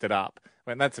in, whisked it up.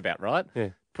 Went, that's about right.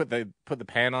 Yeah. Put the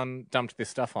pan on, dumped this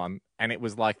stuff on, and it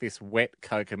was like this wet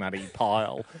coconutty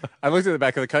pile. I looked at the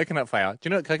back of the coconut flour. Do you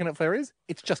know what coconut flour is?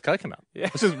 It's just coconut. Yeah.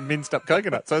 It's just minced up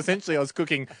coconut. So essentially I was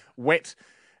cooking wet,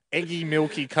 eggy,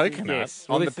 milky coconut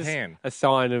on the pan. A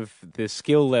sign of the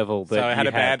skill level that I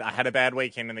had a bad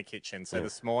weekend in the kitchen. So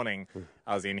this morning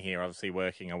I was in here obviously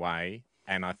working away,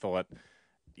 and I thought,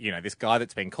 this guy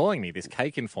that's been calling me, this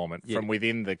cake informant from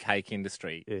within the cake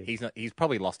industry, he's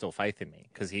probably lost all faith in me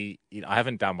because I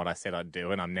haven't done what I said I'd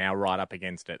do, and I'm now right up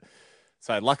against it.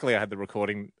 So luckily I had the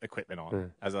recording equipment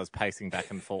on as I was pacing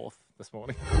back and forth this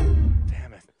morning.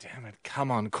 Damn it. Come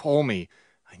on, call me.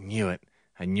 I knew it.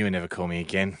 I knew he'd never call me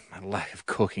again. My lack of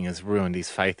cooking has ruined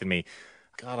his faith in me.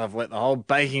 God, I've let the whole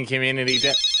baking community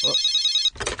down. Oh.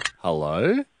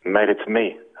 Hello? Mate, it's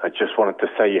me. I just wanted to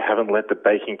say you haven't let the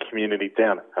baking community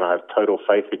down, and I have total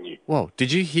faith in you. Whoa,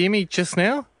 did you hear me just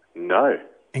now? No.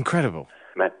 Incredible.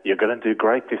 Matt, you're going to do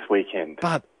great this weekend.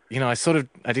 But,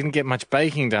 I didn't get much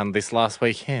baking done this last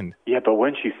weekend. Yeah, but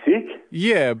weren't you sick?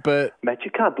 Yeah, but... Mate, you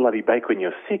can't bloody bake when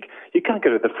you're sick. You can't go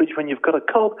to the fridge when you've got a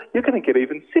cold. You're going to get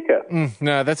even sicker.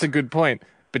 No, that's a good point.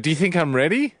 But do you think I'm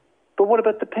ready? But what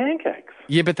about the pancakes?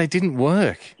 Yeah, but they didn't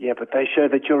work. Yeah, but they show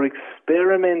that you're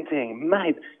experimenting.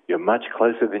 Mate, you're much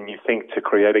closer than you think to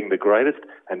creating the greatest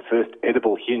and first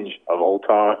edible hinge of all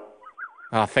time.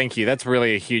 Oh, thank you. That's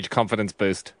really a huge confidence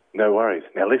boost. No worries.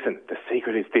 Now listen, the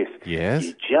secret is this. Yes?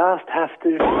 You just have to...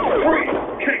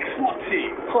 Cake SWAT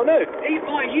team. Oh no, eat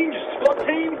my hinge, SWAT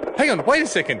team. Hang on, wait a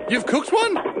second. You've cooked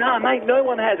one? Nah, mate, no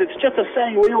one has. It's just a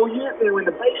saying we all use there in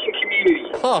the basic community.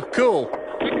 Oh, cool.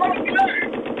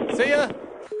 Go. See ya.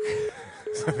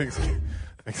 Things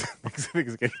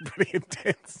are getting pretty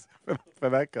intense for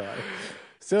that guy.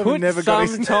 So Put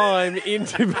some time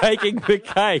into baking the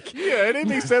cake. Yeah, and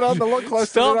he said I'm a lot closer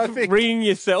Stop than I think. ringing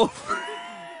yourself.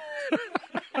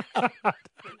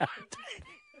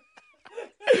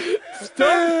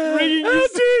 Stop ringing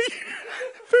yourself.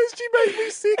 First you make me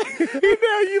sick, and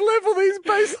now you level these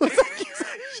baseless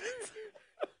accusations.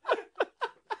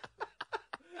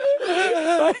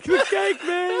 Bake the cake,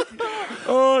 man.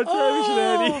 Oh, it's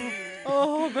Hamish&Andy.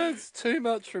 Oh, that's too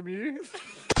much from you.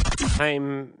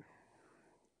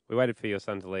 We waited for your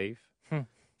son to leave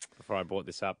before I brought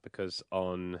this up because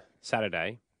on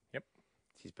Saturday,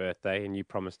 it's his birthday, and you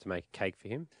promised to make a cake for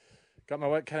him. Got my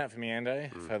work cut out for me,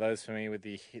 Andy. For those familiar with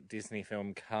the hit Disney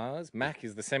film Cars, Mac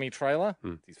is the semi-trailer.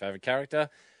 It's his favourite character.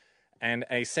 And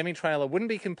a semi-trailer wouldn't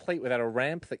be complete without a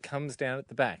ramp that comes down at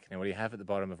the back. Now, what do you have at the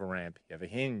bottom of a ramp? You have a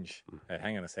hinge. Oh,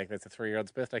 hang on a sec, that's a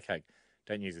 3-year-old's birthday cake.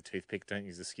 Don't use a toothpick, don't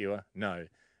use a skewer. No.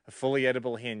 A fully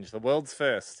edible hinge. The world's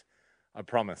first. I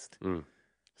promised.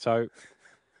 So,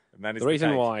 and that is the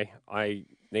reason why I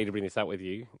need to bring this up with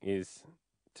you is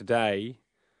today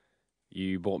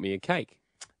you bought me a cake.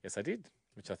 Yes, I did,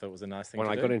 which I thought was a nice thing to do.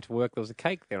 When I got into work, there was a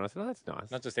cake there, and I said, oh, that's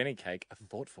nice. Not just any cake, a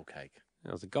thoughtful cake.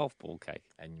 It was a golf ball cake.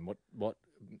 And what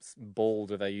ball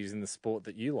do they use in the sport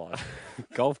that you like?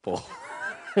 Golf ball.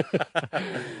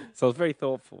 So I was very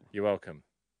thoughtful. You're welcome.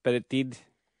 But it did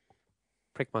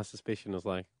prick my suspicion. I was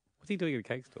like, what's he doing at a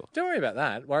cake store? Don't worry about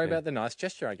that. Worry about the nice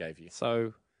gesture I gave you.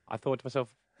 So I thought to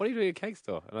myself, what are you doing at a cake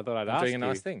store? And I thought I'd ask you. Doing a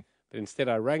nice thing. But instead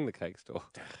I rang the cake store.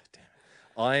 Damn it.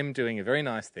 I'm doing a very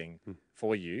nice thing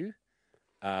for you.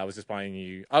 I was just buying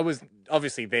you... I was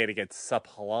obviously there to get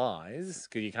supplies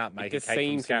because you can't make a cake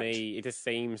from scratch. It just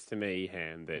seems to me,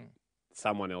 Han, that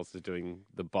someone else is doing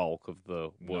the bulk of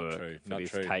the work for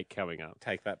this cake coming up.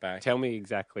 Take that back. Tell me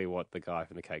exactly what the guy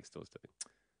from the cake store's doing.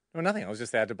 Well, nothing. I was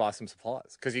just there to buy some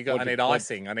supplies because I need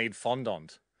icing. I need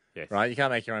fondant. Yes. Right? You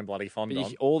can't make your own bloody fondant.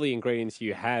 But all the ingredients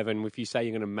you have, and if you say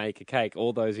you're going to make a cake,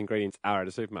 all those ingredients are at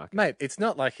a supermarket. Mate, it's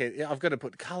not like I've got to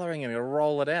put colouring in and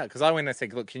roll it out. Because I went and I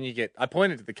said, look, can you get... I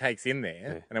pointed to the cakes in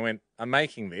there, and I went, I'm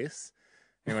making this.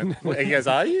 And he goes,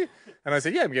 are you? And I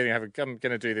said, yeah, I'm going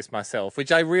to do this myself,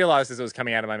 which I realised as it was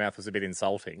coming out of my mouth was a bit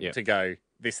insulting to go,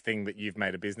 this thing that you've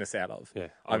made a business out of. Yeah,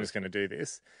 I'm just going to do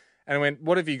this. And I went,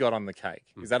 what have you got on the cake?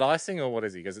 Is that icing or what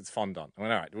is it? He goes, it's fondant. I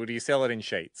went, all right, well, do you sell it in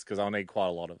sheets? Because I'll need quite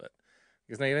a lot of it.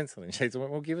 He goes, no, you don't sell cheese. I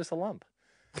went, well, give us a lump.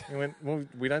 He went, well,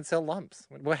 we don't sell lumps.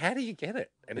 I went, well, how do you get it?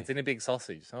 And it's in a big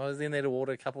sausage. So I was in there to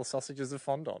order a couple of sausages of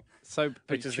fondant,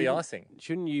 which is the icing.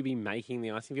 Shouldn't you be making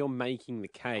the icing? If you're making the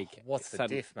cake. What's the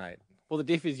diff, mate? Well, the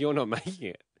diff is you're not making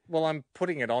it. Well, I'm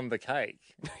putting it on the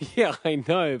cake. Yeah, I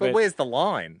know. But where's the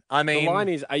line? I mean, the line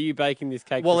is, are you baking this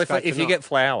cake? Well, if you get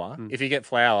flour,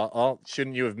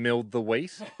 shouldn't you have milled the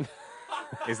wheat?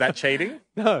 Is that cheating?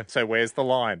 No. So where's the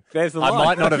line? There's the line. I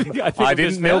might not have. I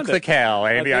didn't milk the cow,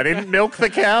 Andy. I didn't milk the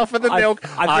cow for the milk.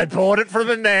 I bought it from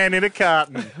a man in a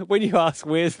carton. When you ask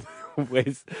where's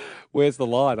the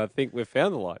line, I think we've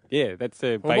found the line. Yeah, that's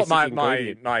a basic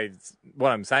ingredient.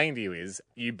 What I'm saying to you is,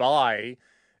 you buy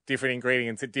different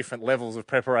ingredients at different levels of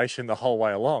preparation the whole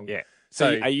way along. Yeah.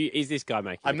 So is this guy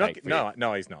making a cake for you?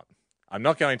 No, he's not. I'm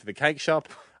not going to the cake shop.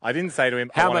 I didn't say to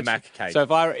him, I want a Mac cake. So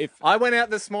if I went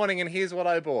out this morning and here's what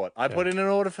I bought. I put in an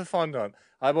order for fondant.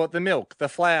 I bought the milk, the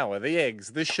flour, the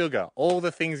eggs, the sugar, all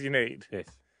the things you need. Yes.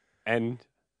 And?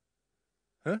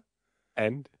 Huh?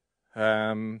 And?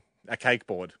 A cake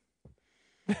board.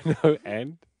 No,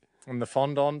 and? And the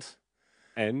fondant.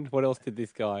 And what else did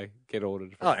this guy get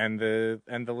ordered from? Oh, and the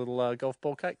little golf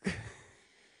ball cake.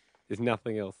 There's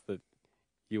nothing else that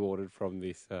you ordered from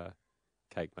this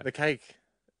cake, mate. The cake,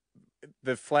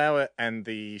 the flour and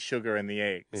the sugar and the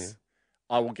eggs,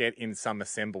 I will get in some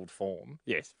assembled form.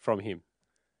 Yes, from him.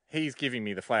 He's giving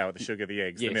me the flour, the sugar, the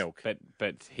eggs, the milk.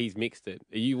 But he's mixed it.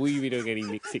 Will you be doing any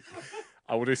mixing?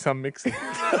 I will do some mixing.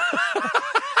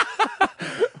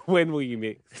 When will you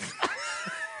mix?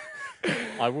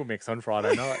 I will mix on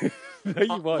Friday night. No,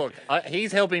 you won't. Look,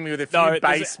 he's helping me with a few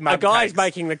base mud A guy's cakes.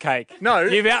 making the cake. No.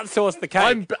 You've outsourced the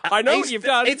cake. I know what you've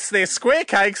done. It's their square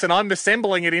cakes, and I'm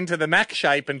assembling it into the Mac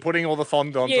shape and putting all the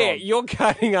fondant on. Yeah, you're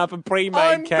cutting up a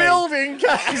pre-made cake. I'm building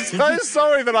cakes. So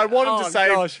sorry that I wanted to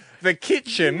save the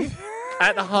kitchen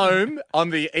at home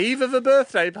on the eve of a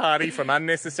birthday party from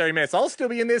unnecessary mess. I'll still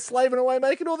be in there slaving away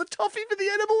making all the toffee for the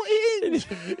edible hinge.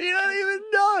 You don't even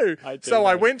know.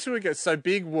 I went to a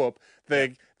big whoop.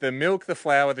 The milk, the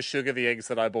flour, the sugar, the eggs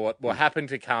that I bought will happen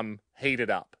to come heated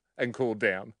up and cooled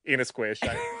down in a square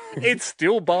shape. It's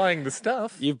still buying the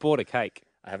stuff. You've bought a cake.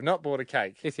 I have not bought a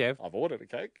cake. Yes, you have. I've ordered a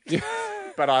cake.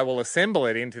 But I will assemble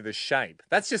it into the shape.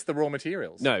 That's just the raw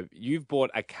materials. No, you've bought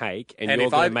a cake and you're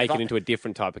going to make it into a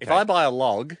different type of cake. If I buy a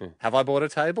log, have I bought a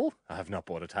table? I have not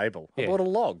bought a table. I bought a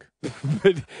log.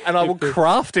 And I will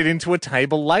craft it into a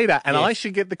table later, and I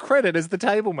should get the credit as the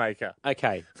table maker.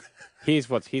 Okay. Here's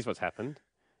what's happened.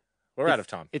 We're out of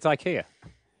time. It's IKEA.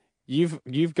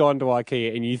 You've gone to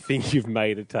IKEA and you think you've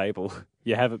made a table.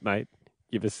 You haven't, mate.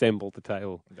 You've assembled the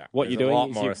table. No, what you're doing a lot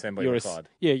is more assembly required.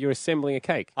 You're assembling a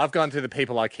cake. I've gone to the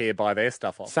people IKEA buy their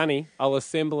stuff off. Sonny, I'll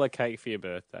assemble a cake for your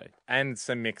birthday. And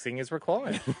some mixing is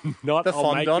required. Not the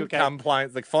fondant comes plain.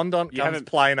 The fondant comes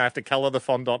plain. I have to colour the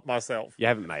fondant myself. You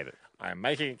haven't made it. I am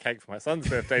making a cake for my son's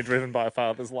birthday, driven by a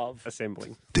father's love.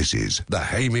 Assembling. This is the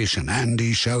Hamish and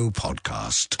Andy Show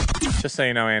podcast. Just so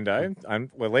you know,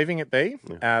 Ando, we're leaving it be,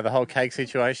 the whole cake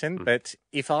situation. But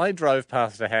if I drove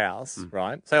past a house,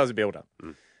 right, say I was a builder,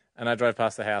 and I drove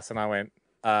past the house and I went,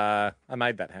 I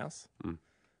made that house.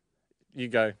 You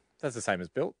go, that's the same as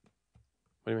built.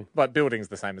 What do you mean? But building's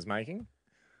the same as making.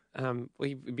 Well,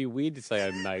 it'd be weird to say I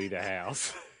made a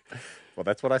house. Well,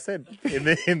 that's what I said in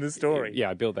the story.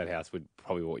 Yeah, I built that house would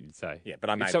probably what you'd say. Yeah, but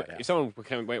I made that house. If someone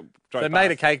drove past,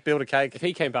 made a cake, built a cake. If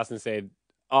he came past and said,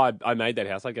 I made that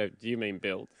house, I'd go, do you mean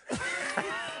build?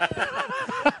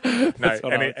 No,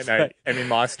 and in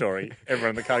my story, everyone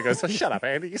in the car goes, "So shut up,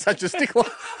 Andy, you're such a stickler."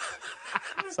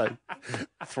 So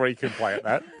 3 can play at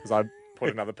that because I put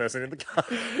another person in the car.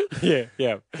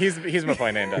 Yeah. Here's my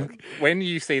point, Ando. When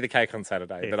you see the cake on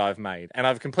Saturday that I've made, and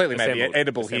I've completely made the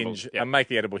edible hinge, I make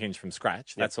the edible hinge from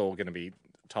scratch. That's all going to be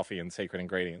toffee and secret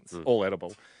ingredients, all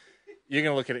edible. You're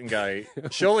going to look at it and go,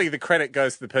 surely the credit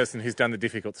goes to the person who's done the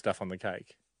difficult stuff on the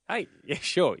cake. Hey, yeah,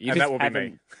 sure. And that will be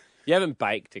me. You haven't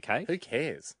baked a cake? Who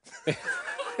cares?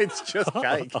 It's just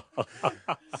cake.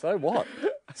 So what?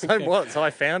 So I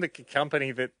found a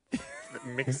company that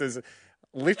mixes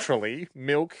literally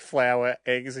milk, flour,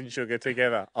 eggs, and sugar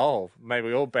together. Oh, may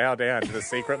we all bow down to the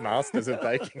secret masters of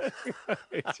baking.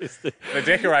 The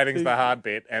decorating's the hard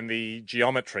bit, and the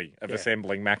geometry of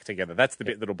assembling mac together. That's the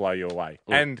bit that'll blow you away.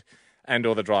 And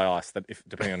or the dry ice, that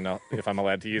depending on if I'm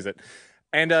allowed to use it.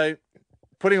 And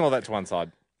putting all that to one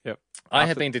side. Yep. I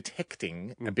have been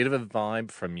detecting a bit of a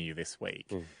vibe from you this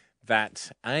week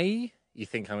that A, you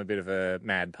think I'm a bit of a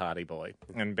mad party boy,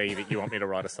 and B, that you want me to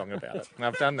write a song about it. And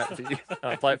I've done that for you.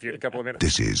 I'll play it for you in a couple of minutes.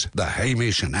 This is the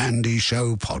Hamish and Andy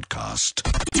Show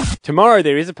podcast. Tomorrow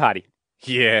there is a party.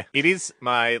 Yeah. It is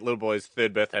my little boy's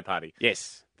 3rd birthday party.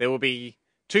 Yes. There will be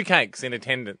 2 cakes in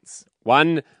attendance.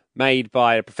 One made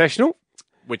by a professional.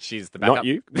 Which is the backup. Not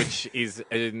you. Which is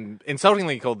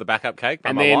insultingly called the backup cake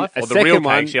by And my then wife. a Or the real second cake.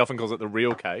 one- She often calls it the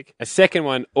real cake. A second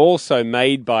one also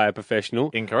made by a professional.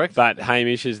 Incorrect. But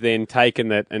Hamish has then taken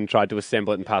that and tried to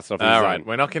assemble it and pass it off. All right,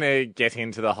 we're not going to get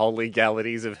into the whole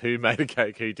legalities of who made a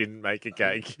cake, who didn't make a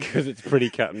cake. Because it's pretty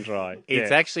cut and dry.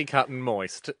 It's actually cut and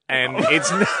moist. And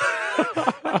it's...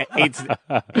 It's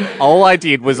all I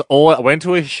did was I went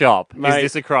to a shop. Mate,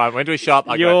 is this a crime? Went to a shop.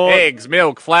 I got you're- eggs,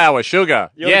 milk, flour, sugar.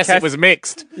 You're Yes, the it was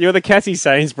mixed. You're the Cassie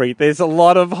Sainsbury. There's a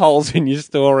lot of holes in your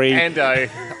story. And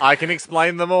I can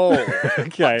explain them all.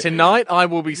 Okay. Tonight I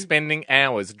will be spending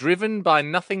hours driven by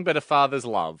nothing but a father's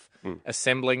love,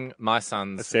 assembling my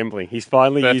son's He's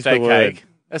finally used birthday the word. cake.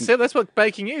 That's what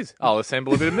baking is. I'll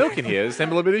assemble a bit of milk in here,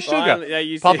 assemble a bit of sugar, Finally,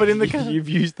 you pop said- it in the car. You've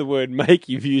used the word make,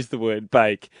 you've used the word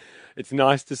bake. It's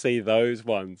nice to see those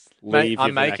ones leave I'm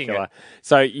your making vernacular. it.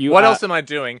 So you What are- else am I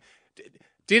doing?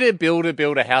 Did a builder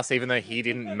build a house even though he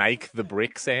didn't make the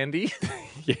bricks, Andy?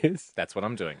 Yes. That's what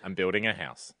I'm doing. I'm building a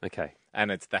house. Okay.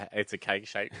 And it's a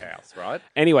cake-shaped house, right?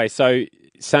 Anyway, so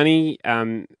Sonny,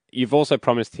 you've also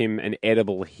promised him an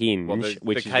edible hinge, Well, the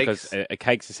which is cakes- because a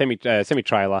cake's a semi-trailer.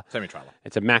 Semi-trailer.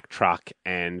 It's a Mack truck,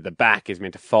 and the back is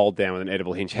meant to fold down with an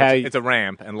edible hinge. It's a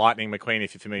ramp, and Lightning McQueen,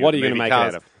 if you're familiar What with are you movie going to make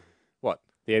cars. it out of? What?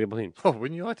 The edible hinge. Oh,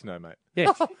 wouldn't you like to know, mate?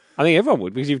 Yes. I think everyone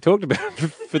would, because you've talked about it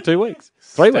for 2 weeks.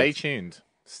 3 Stay weeks. tuned.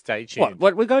 Stay tuned.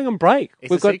 What? We're going on break.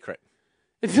 It's We've a got- secret.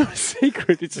 It's not a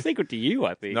secret. It's a secret to you,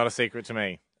 I think. Not a secret to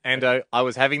me. And I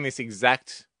was having this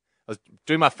exact... I was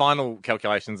doing my final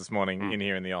calculations this morning in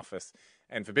here in the office.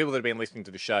 And for people that have been listening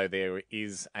to the show, there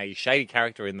is a shady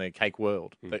character in the cake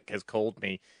world that has called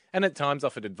me and at times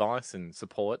offered advice and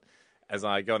support as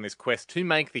I go on this quest to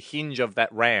make the hinge of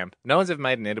that ramp. No one's ever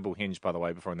made an edible hinge, by the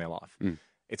way, before in their life.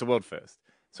 It's a world first.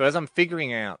 So as I'm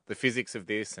figuring out the physics of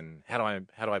this and how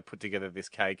do I put together this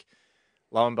cake,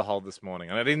 lo and behold this morning,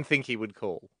 and I didn't think he would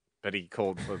call, but he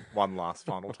called for one last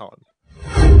final time.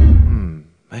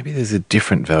 Maybe there's a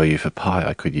different value for pi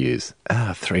I could use.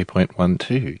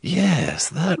 3.12. Yes,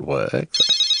 that works.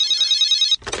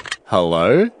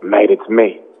 Hello? Mate, it's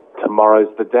me. Tomorrow's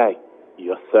the day.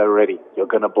 You're so ready. You're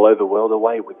going to blow the world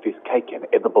away with this cake and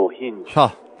edible hinge.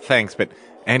 Oh, thanks, but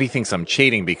Andy thinks I'm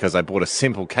cheating because I bought a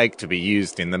simple cake to be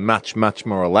used in the much, much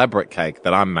more elaborate cake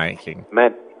that I'm making.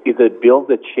 Man, is it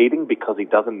Builder cheating because he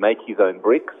doesn't make his own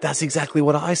bricks? That's exactly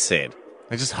what I said.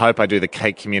 I just hope I do the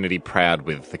cake community proud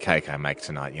with the cake I make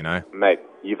tonight, you know? Mate,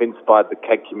 you've inspired the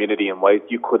cake community in ways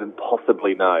you couldn't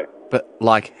possibly know. But,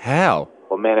 like, how?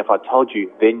 Well, man, if I told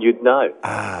you, then you'd know.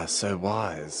 Ah, so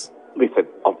wise. Listen,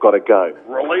 I've got to go.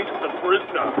 Release the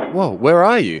prisoner. Whoa, where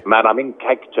are you? Man, I'm in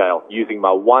cake jail using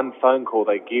my one phone call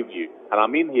they give you. And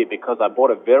I'm in here because I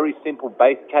bought a very simple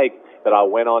base cake that I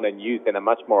went on and used in a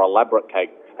much more elaborate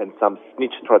cake, and some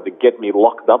snitch tried to get me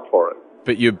locked up for it.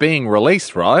 But you're being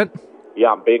released, right? Yeah,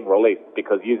 I'm being released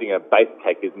because using a base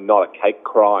cake is not a cake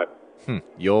crime.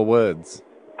 Your words.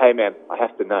 Hey, man, I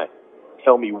have to know.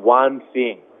 Tell me one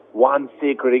thing, one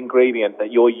secret ingredient that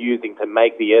you're using to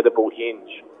make the edible hinge.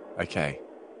 Okay.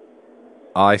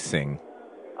 Icing.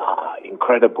 Ah,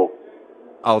 incredible.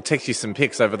 I'll text you some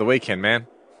pics over the weekend, man.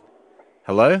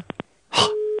 Hello?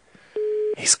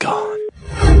 He's gone.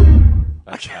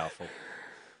 That's powerful.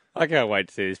 I can't wait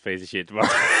to see this piece of shit tomorrow.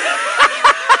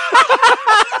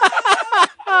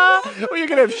 Well, you're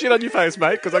going to have shit on your face,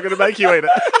 mate, because I'm going to make you eat it.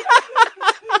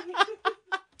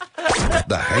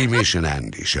 The Hamish and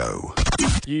Andy Show.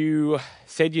 You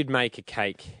said you'd make a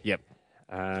cake. Yep.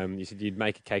 You said you'd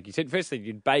make a cake. You said firstly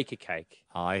you'd bake a cake.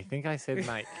 I think I said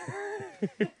make.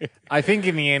 I think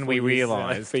in the end we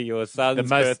realised for your son's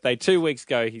birthday 2 weeks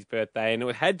ago, his birthday, and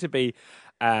it had to be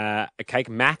a cake.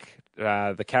 Mac,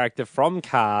 the character from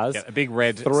Cars, a big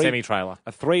red semi-trailer,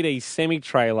 a 3D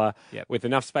semi-trailer Yep. with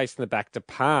enough space in the back to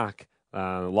park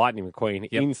Lightning McQueen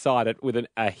Yep. inside it with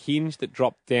a hinge that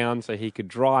dropped down so he could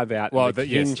drive out. Well, and the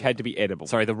hinge had to be edible.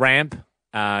 Sorry, the ramp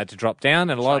to drop down,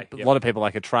 and a lot of people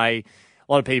like a tray.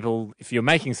 A lot of people, if you're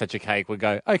making such a cake, would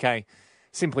go, okay,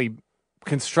 simply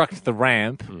construct the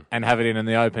ramp and have it in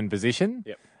the open position,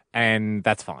 and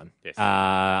that's fine. Yes.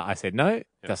 I said, no,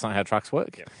 that's not how trucks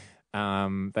work.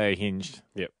 They're hinged.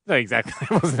 No, exactly.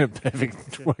 It wasn't a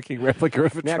perfect working replica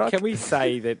of a Now, truck. can we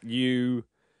say that you...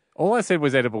 All I said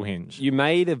was edible hinge. You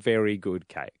made a very good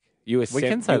cake. We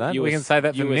can say that. We can say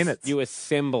that for minutes. You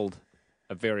assembled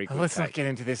a very good Let's cake. not get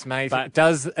into this, mate. But-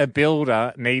 Does a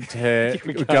builder need to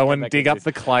We can't go get and back dig into up this.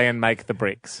 the clay and make the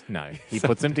bricks? No. He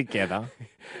puts them together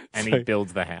and he So-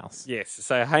 builds the house. Yes,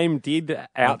 so Haim did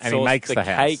outsource And he makes the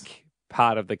house. cake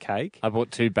part of the cake. I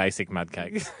bought 2 basic mud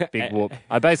cakes. Big whoop.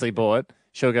 I basically bought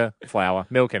sugar, flour,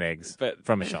 milk and eggs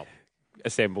from a shop.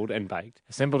 Assembled and baked.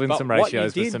 Assembled in some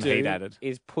ratios with some heat added.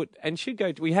 Is put and should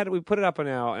go. We put it up on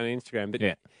our Instagram,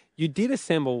 but you did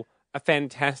assemble a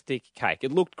fantastic cake.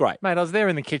 It looked great, mate. I was there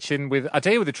in the kitchen with. I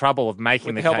tell you, with the trouble of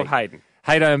making the cake. help of Hayden.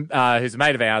 Hayden, who's a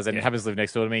mate of ours and happens to live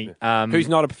next door to me. Who's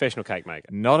not a professional cake maker.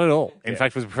 Not at all. In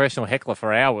fact, was a professional heckler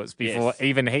for hours before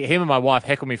even him and my wife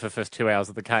heckled me for the first 2 hours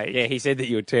of the cake. Yeah, he said that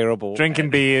you were terrible.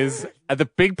 Drinking beers. The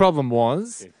big problem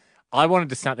was I wanted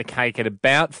to start the cake at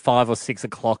about 5 or 6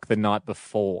 o'clock the night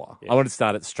before. I wanted to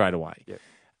start it straight away.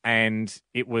 And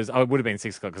it would have been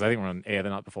 6 o'clock because I think we were on air the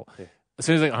night before. As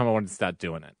soon as I got home, I wanted to start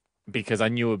doing it because I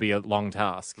knew it would be a long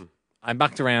task. I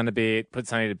mucked around a bit, put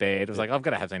Sonny to bed. I was like, I've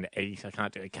got to have something to eat. I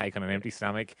can't do a cake on an empty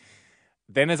stomach.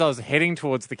 Then as I was heading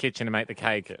towards the kitchen to make the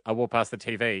cake, I walked past the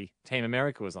TV. Team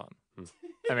America was on.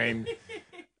 I mean,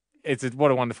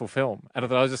 what a wonderful film. And I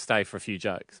thought I'll just stay for a few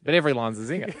jokes. But every line's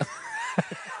a zinger.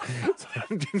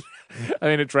 I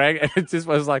mean, it dragged. And it just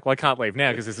was like, well, I can't leave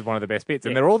now because this is one of the best bits.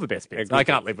 And they're all the best bits. I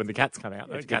can't leave when the cats come out.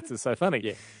 The cats are so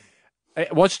funny. I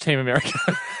watched Team America.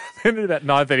 Then at about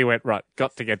 9:30 went, right,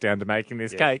 got to get down to making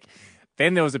this cake.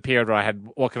 Then there was a period where I had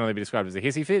what can only be described as a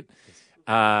hissy fit.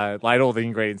 Laid all the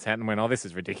ingredients out and went, oh, this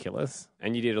is ridiculous.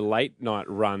 And you did a late night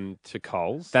run to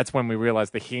Coles. That's when we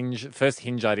realised the first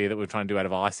Hinge idea that we were trying to do out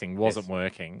of icing wasn't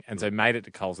working. And so made it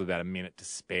to Coles with about a minute to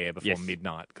spare before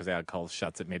midnight because our Coles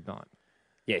shuts at midnight.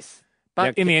 Yes. But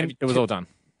Now, in the end, it was all done.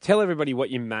 Tell everybody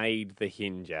what you made the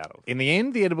Hinge out of. In the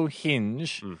end, the edible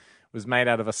Hinge was made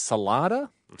out of a salada.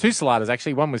 2 saladas,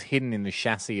 actually. One was hidden in the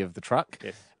chassis of the truck.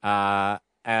 Yes. A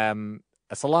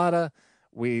salada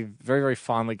with very, very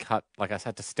finely cut, like I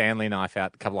had to Stanley knife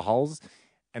out a couple of holes.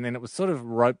 And then it was sort of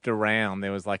roped around.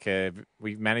 There was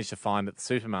we managed to find at the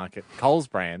supermarket, Coles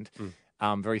brand,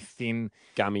 very thin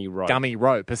gummy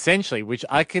rope, essentially, which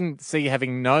I can see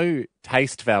having no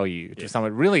taste value to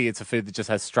someone. Really, it's a food that just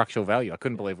has structural value. I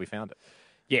couldn't believe we found it.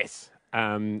 Yes.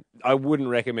 I wouldn't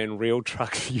recommend real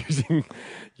trucks using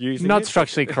not it.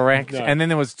 Structurally correct. No. And then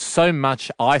there was so much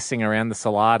icing around the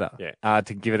salada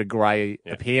to give it a grey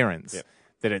appearance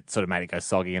that it sort of made it go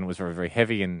soggy and it was very, very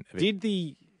heavy. And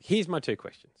here's my 2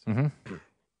 questions. Mm-hmm.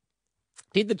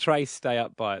 Did the tray stay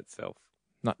up by itself?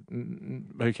 Not,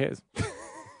 who cares?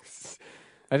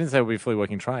 I didn't say it would be a fully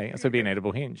working tray. I said it would be an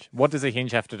edible hinge. What does a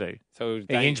hinge have to do? So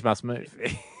a hinge must move.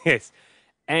 Yes.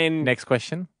 And next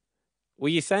question. Were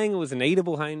you saying it was an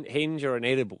eatable hinge or an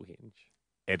edible hinge?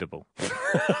 Edible.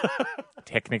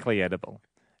 Technically edible.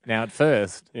 Now, at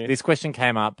first, this question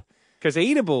came up. Because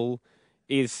eatable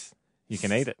is... You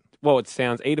can eat it. Well, it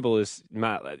sounds eatable is...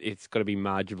 It's got to be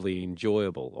marginally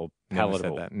enjoyable or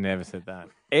palatable. Never said that.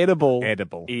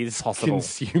 Edible is possible.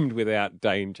 Consumed without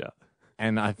danger.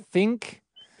 And I think,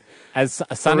 as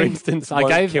Sonny... For instance, I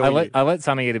let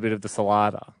Sonny eat a bit of the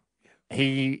salada.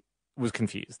 He was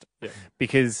confused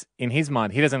because in his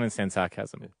mind, he doesn't understand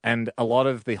sarcasm. And a lot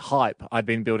of the hype I'd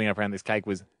been building up around this cake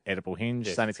was edible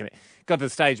hinge. Sonny's got to the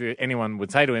stage where anyone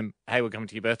would say to him, hey, we're coming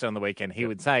to your birthday on the weekend. He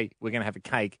would say, we're going to have a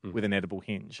cake with an edible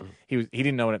hinge. He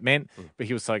didn't know what it meant, but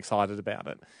he was so excited about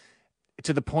it.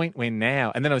 To the point where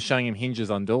now, and then I was showing him hinges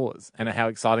on doors and how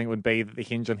exciting it would be that the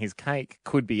hinge on his cake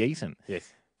could be eaten.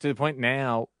 Yes. To the point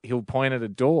now, he'll point at a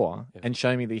door and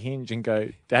show me the hinge and go,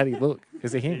 Daddy, look,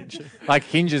 there's a hinge. Like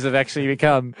hinges have actually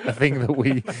become a thing that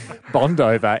we bond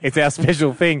over. It's our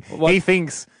special thing. He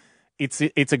thinks it's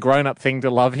a grown-up thing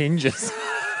to love hinges.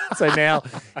 So now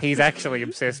he's actually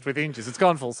obsessed with hinges. It's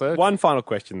gone full circle. One final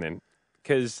question then,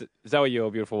 because Zoe, your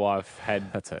beautiful wife, had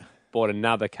bought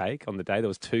another cake on the day. There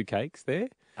was 2 cakes there.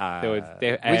 We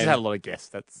just had a lot of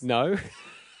guests. No.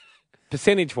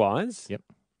 Percentage-wise, yep.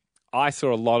 I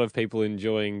saw a lot of people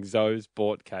enjoying Zoe's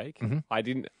bought cake. Mm-hmm. I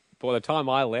didn't. By the time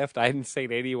I left, I hadn't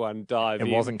seen anyone dive in.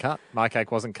 It wasn't cut. My cake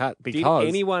wasn't cut because... Did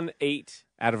anyone eat...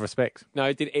 Out of respect.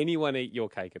 No, did anyone eat your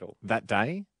cake at all? That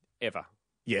day? Ever?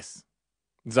 Yes.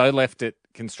 Zoe left it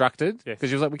constructed because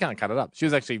she was like, we can't cut it up. She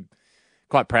was actually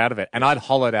quite proud of it. And I'd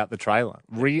hollowed out the trailer.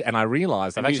 And I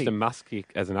realised... I used a muskie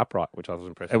as an upright, which I was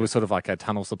impressed with. It was sort of like a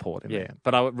tunnel support in there.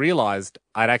 But I realised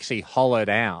I'd actually hollowed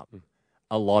out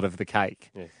a lot of the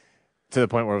cake. Yes. To the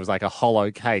point where it was like a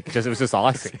hollow cake. It was just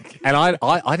icing. And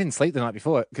I didn't sleep the night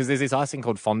before because there's this icing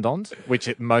called fondant, which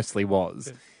it mostly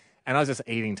was. And I was just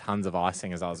eating tons of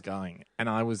icing as I was going. And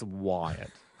I was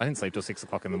wired. I didn't sleep till 6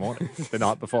 o'clock in the morning the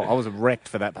night before. I was wrecked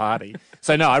for that party.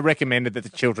 So, no, I recommended that the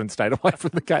children stayed away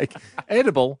from the cake.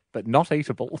 Edible, but not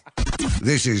eatable.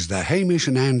 This is the Hamish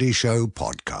and Andy Show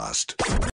podcast.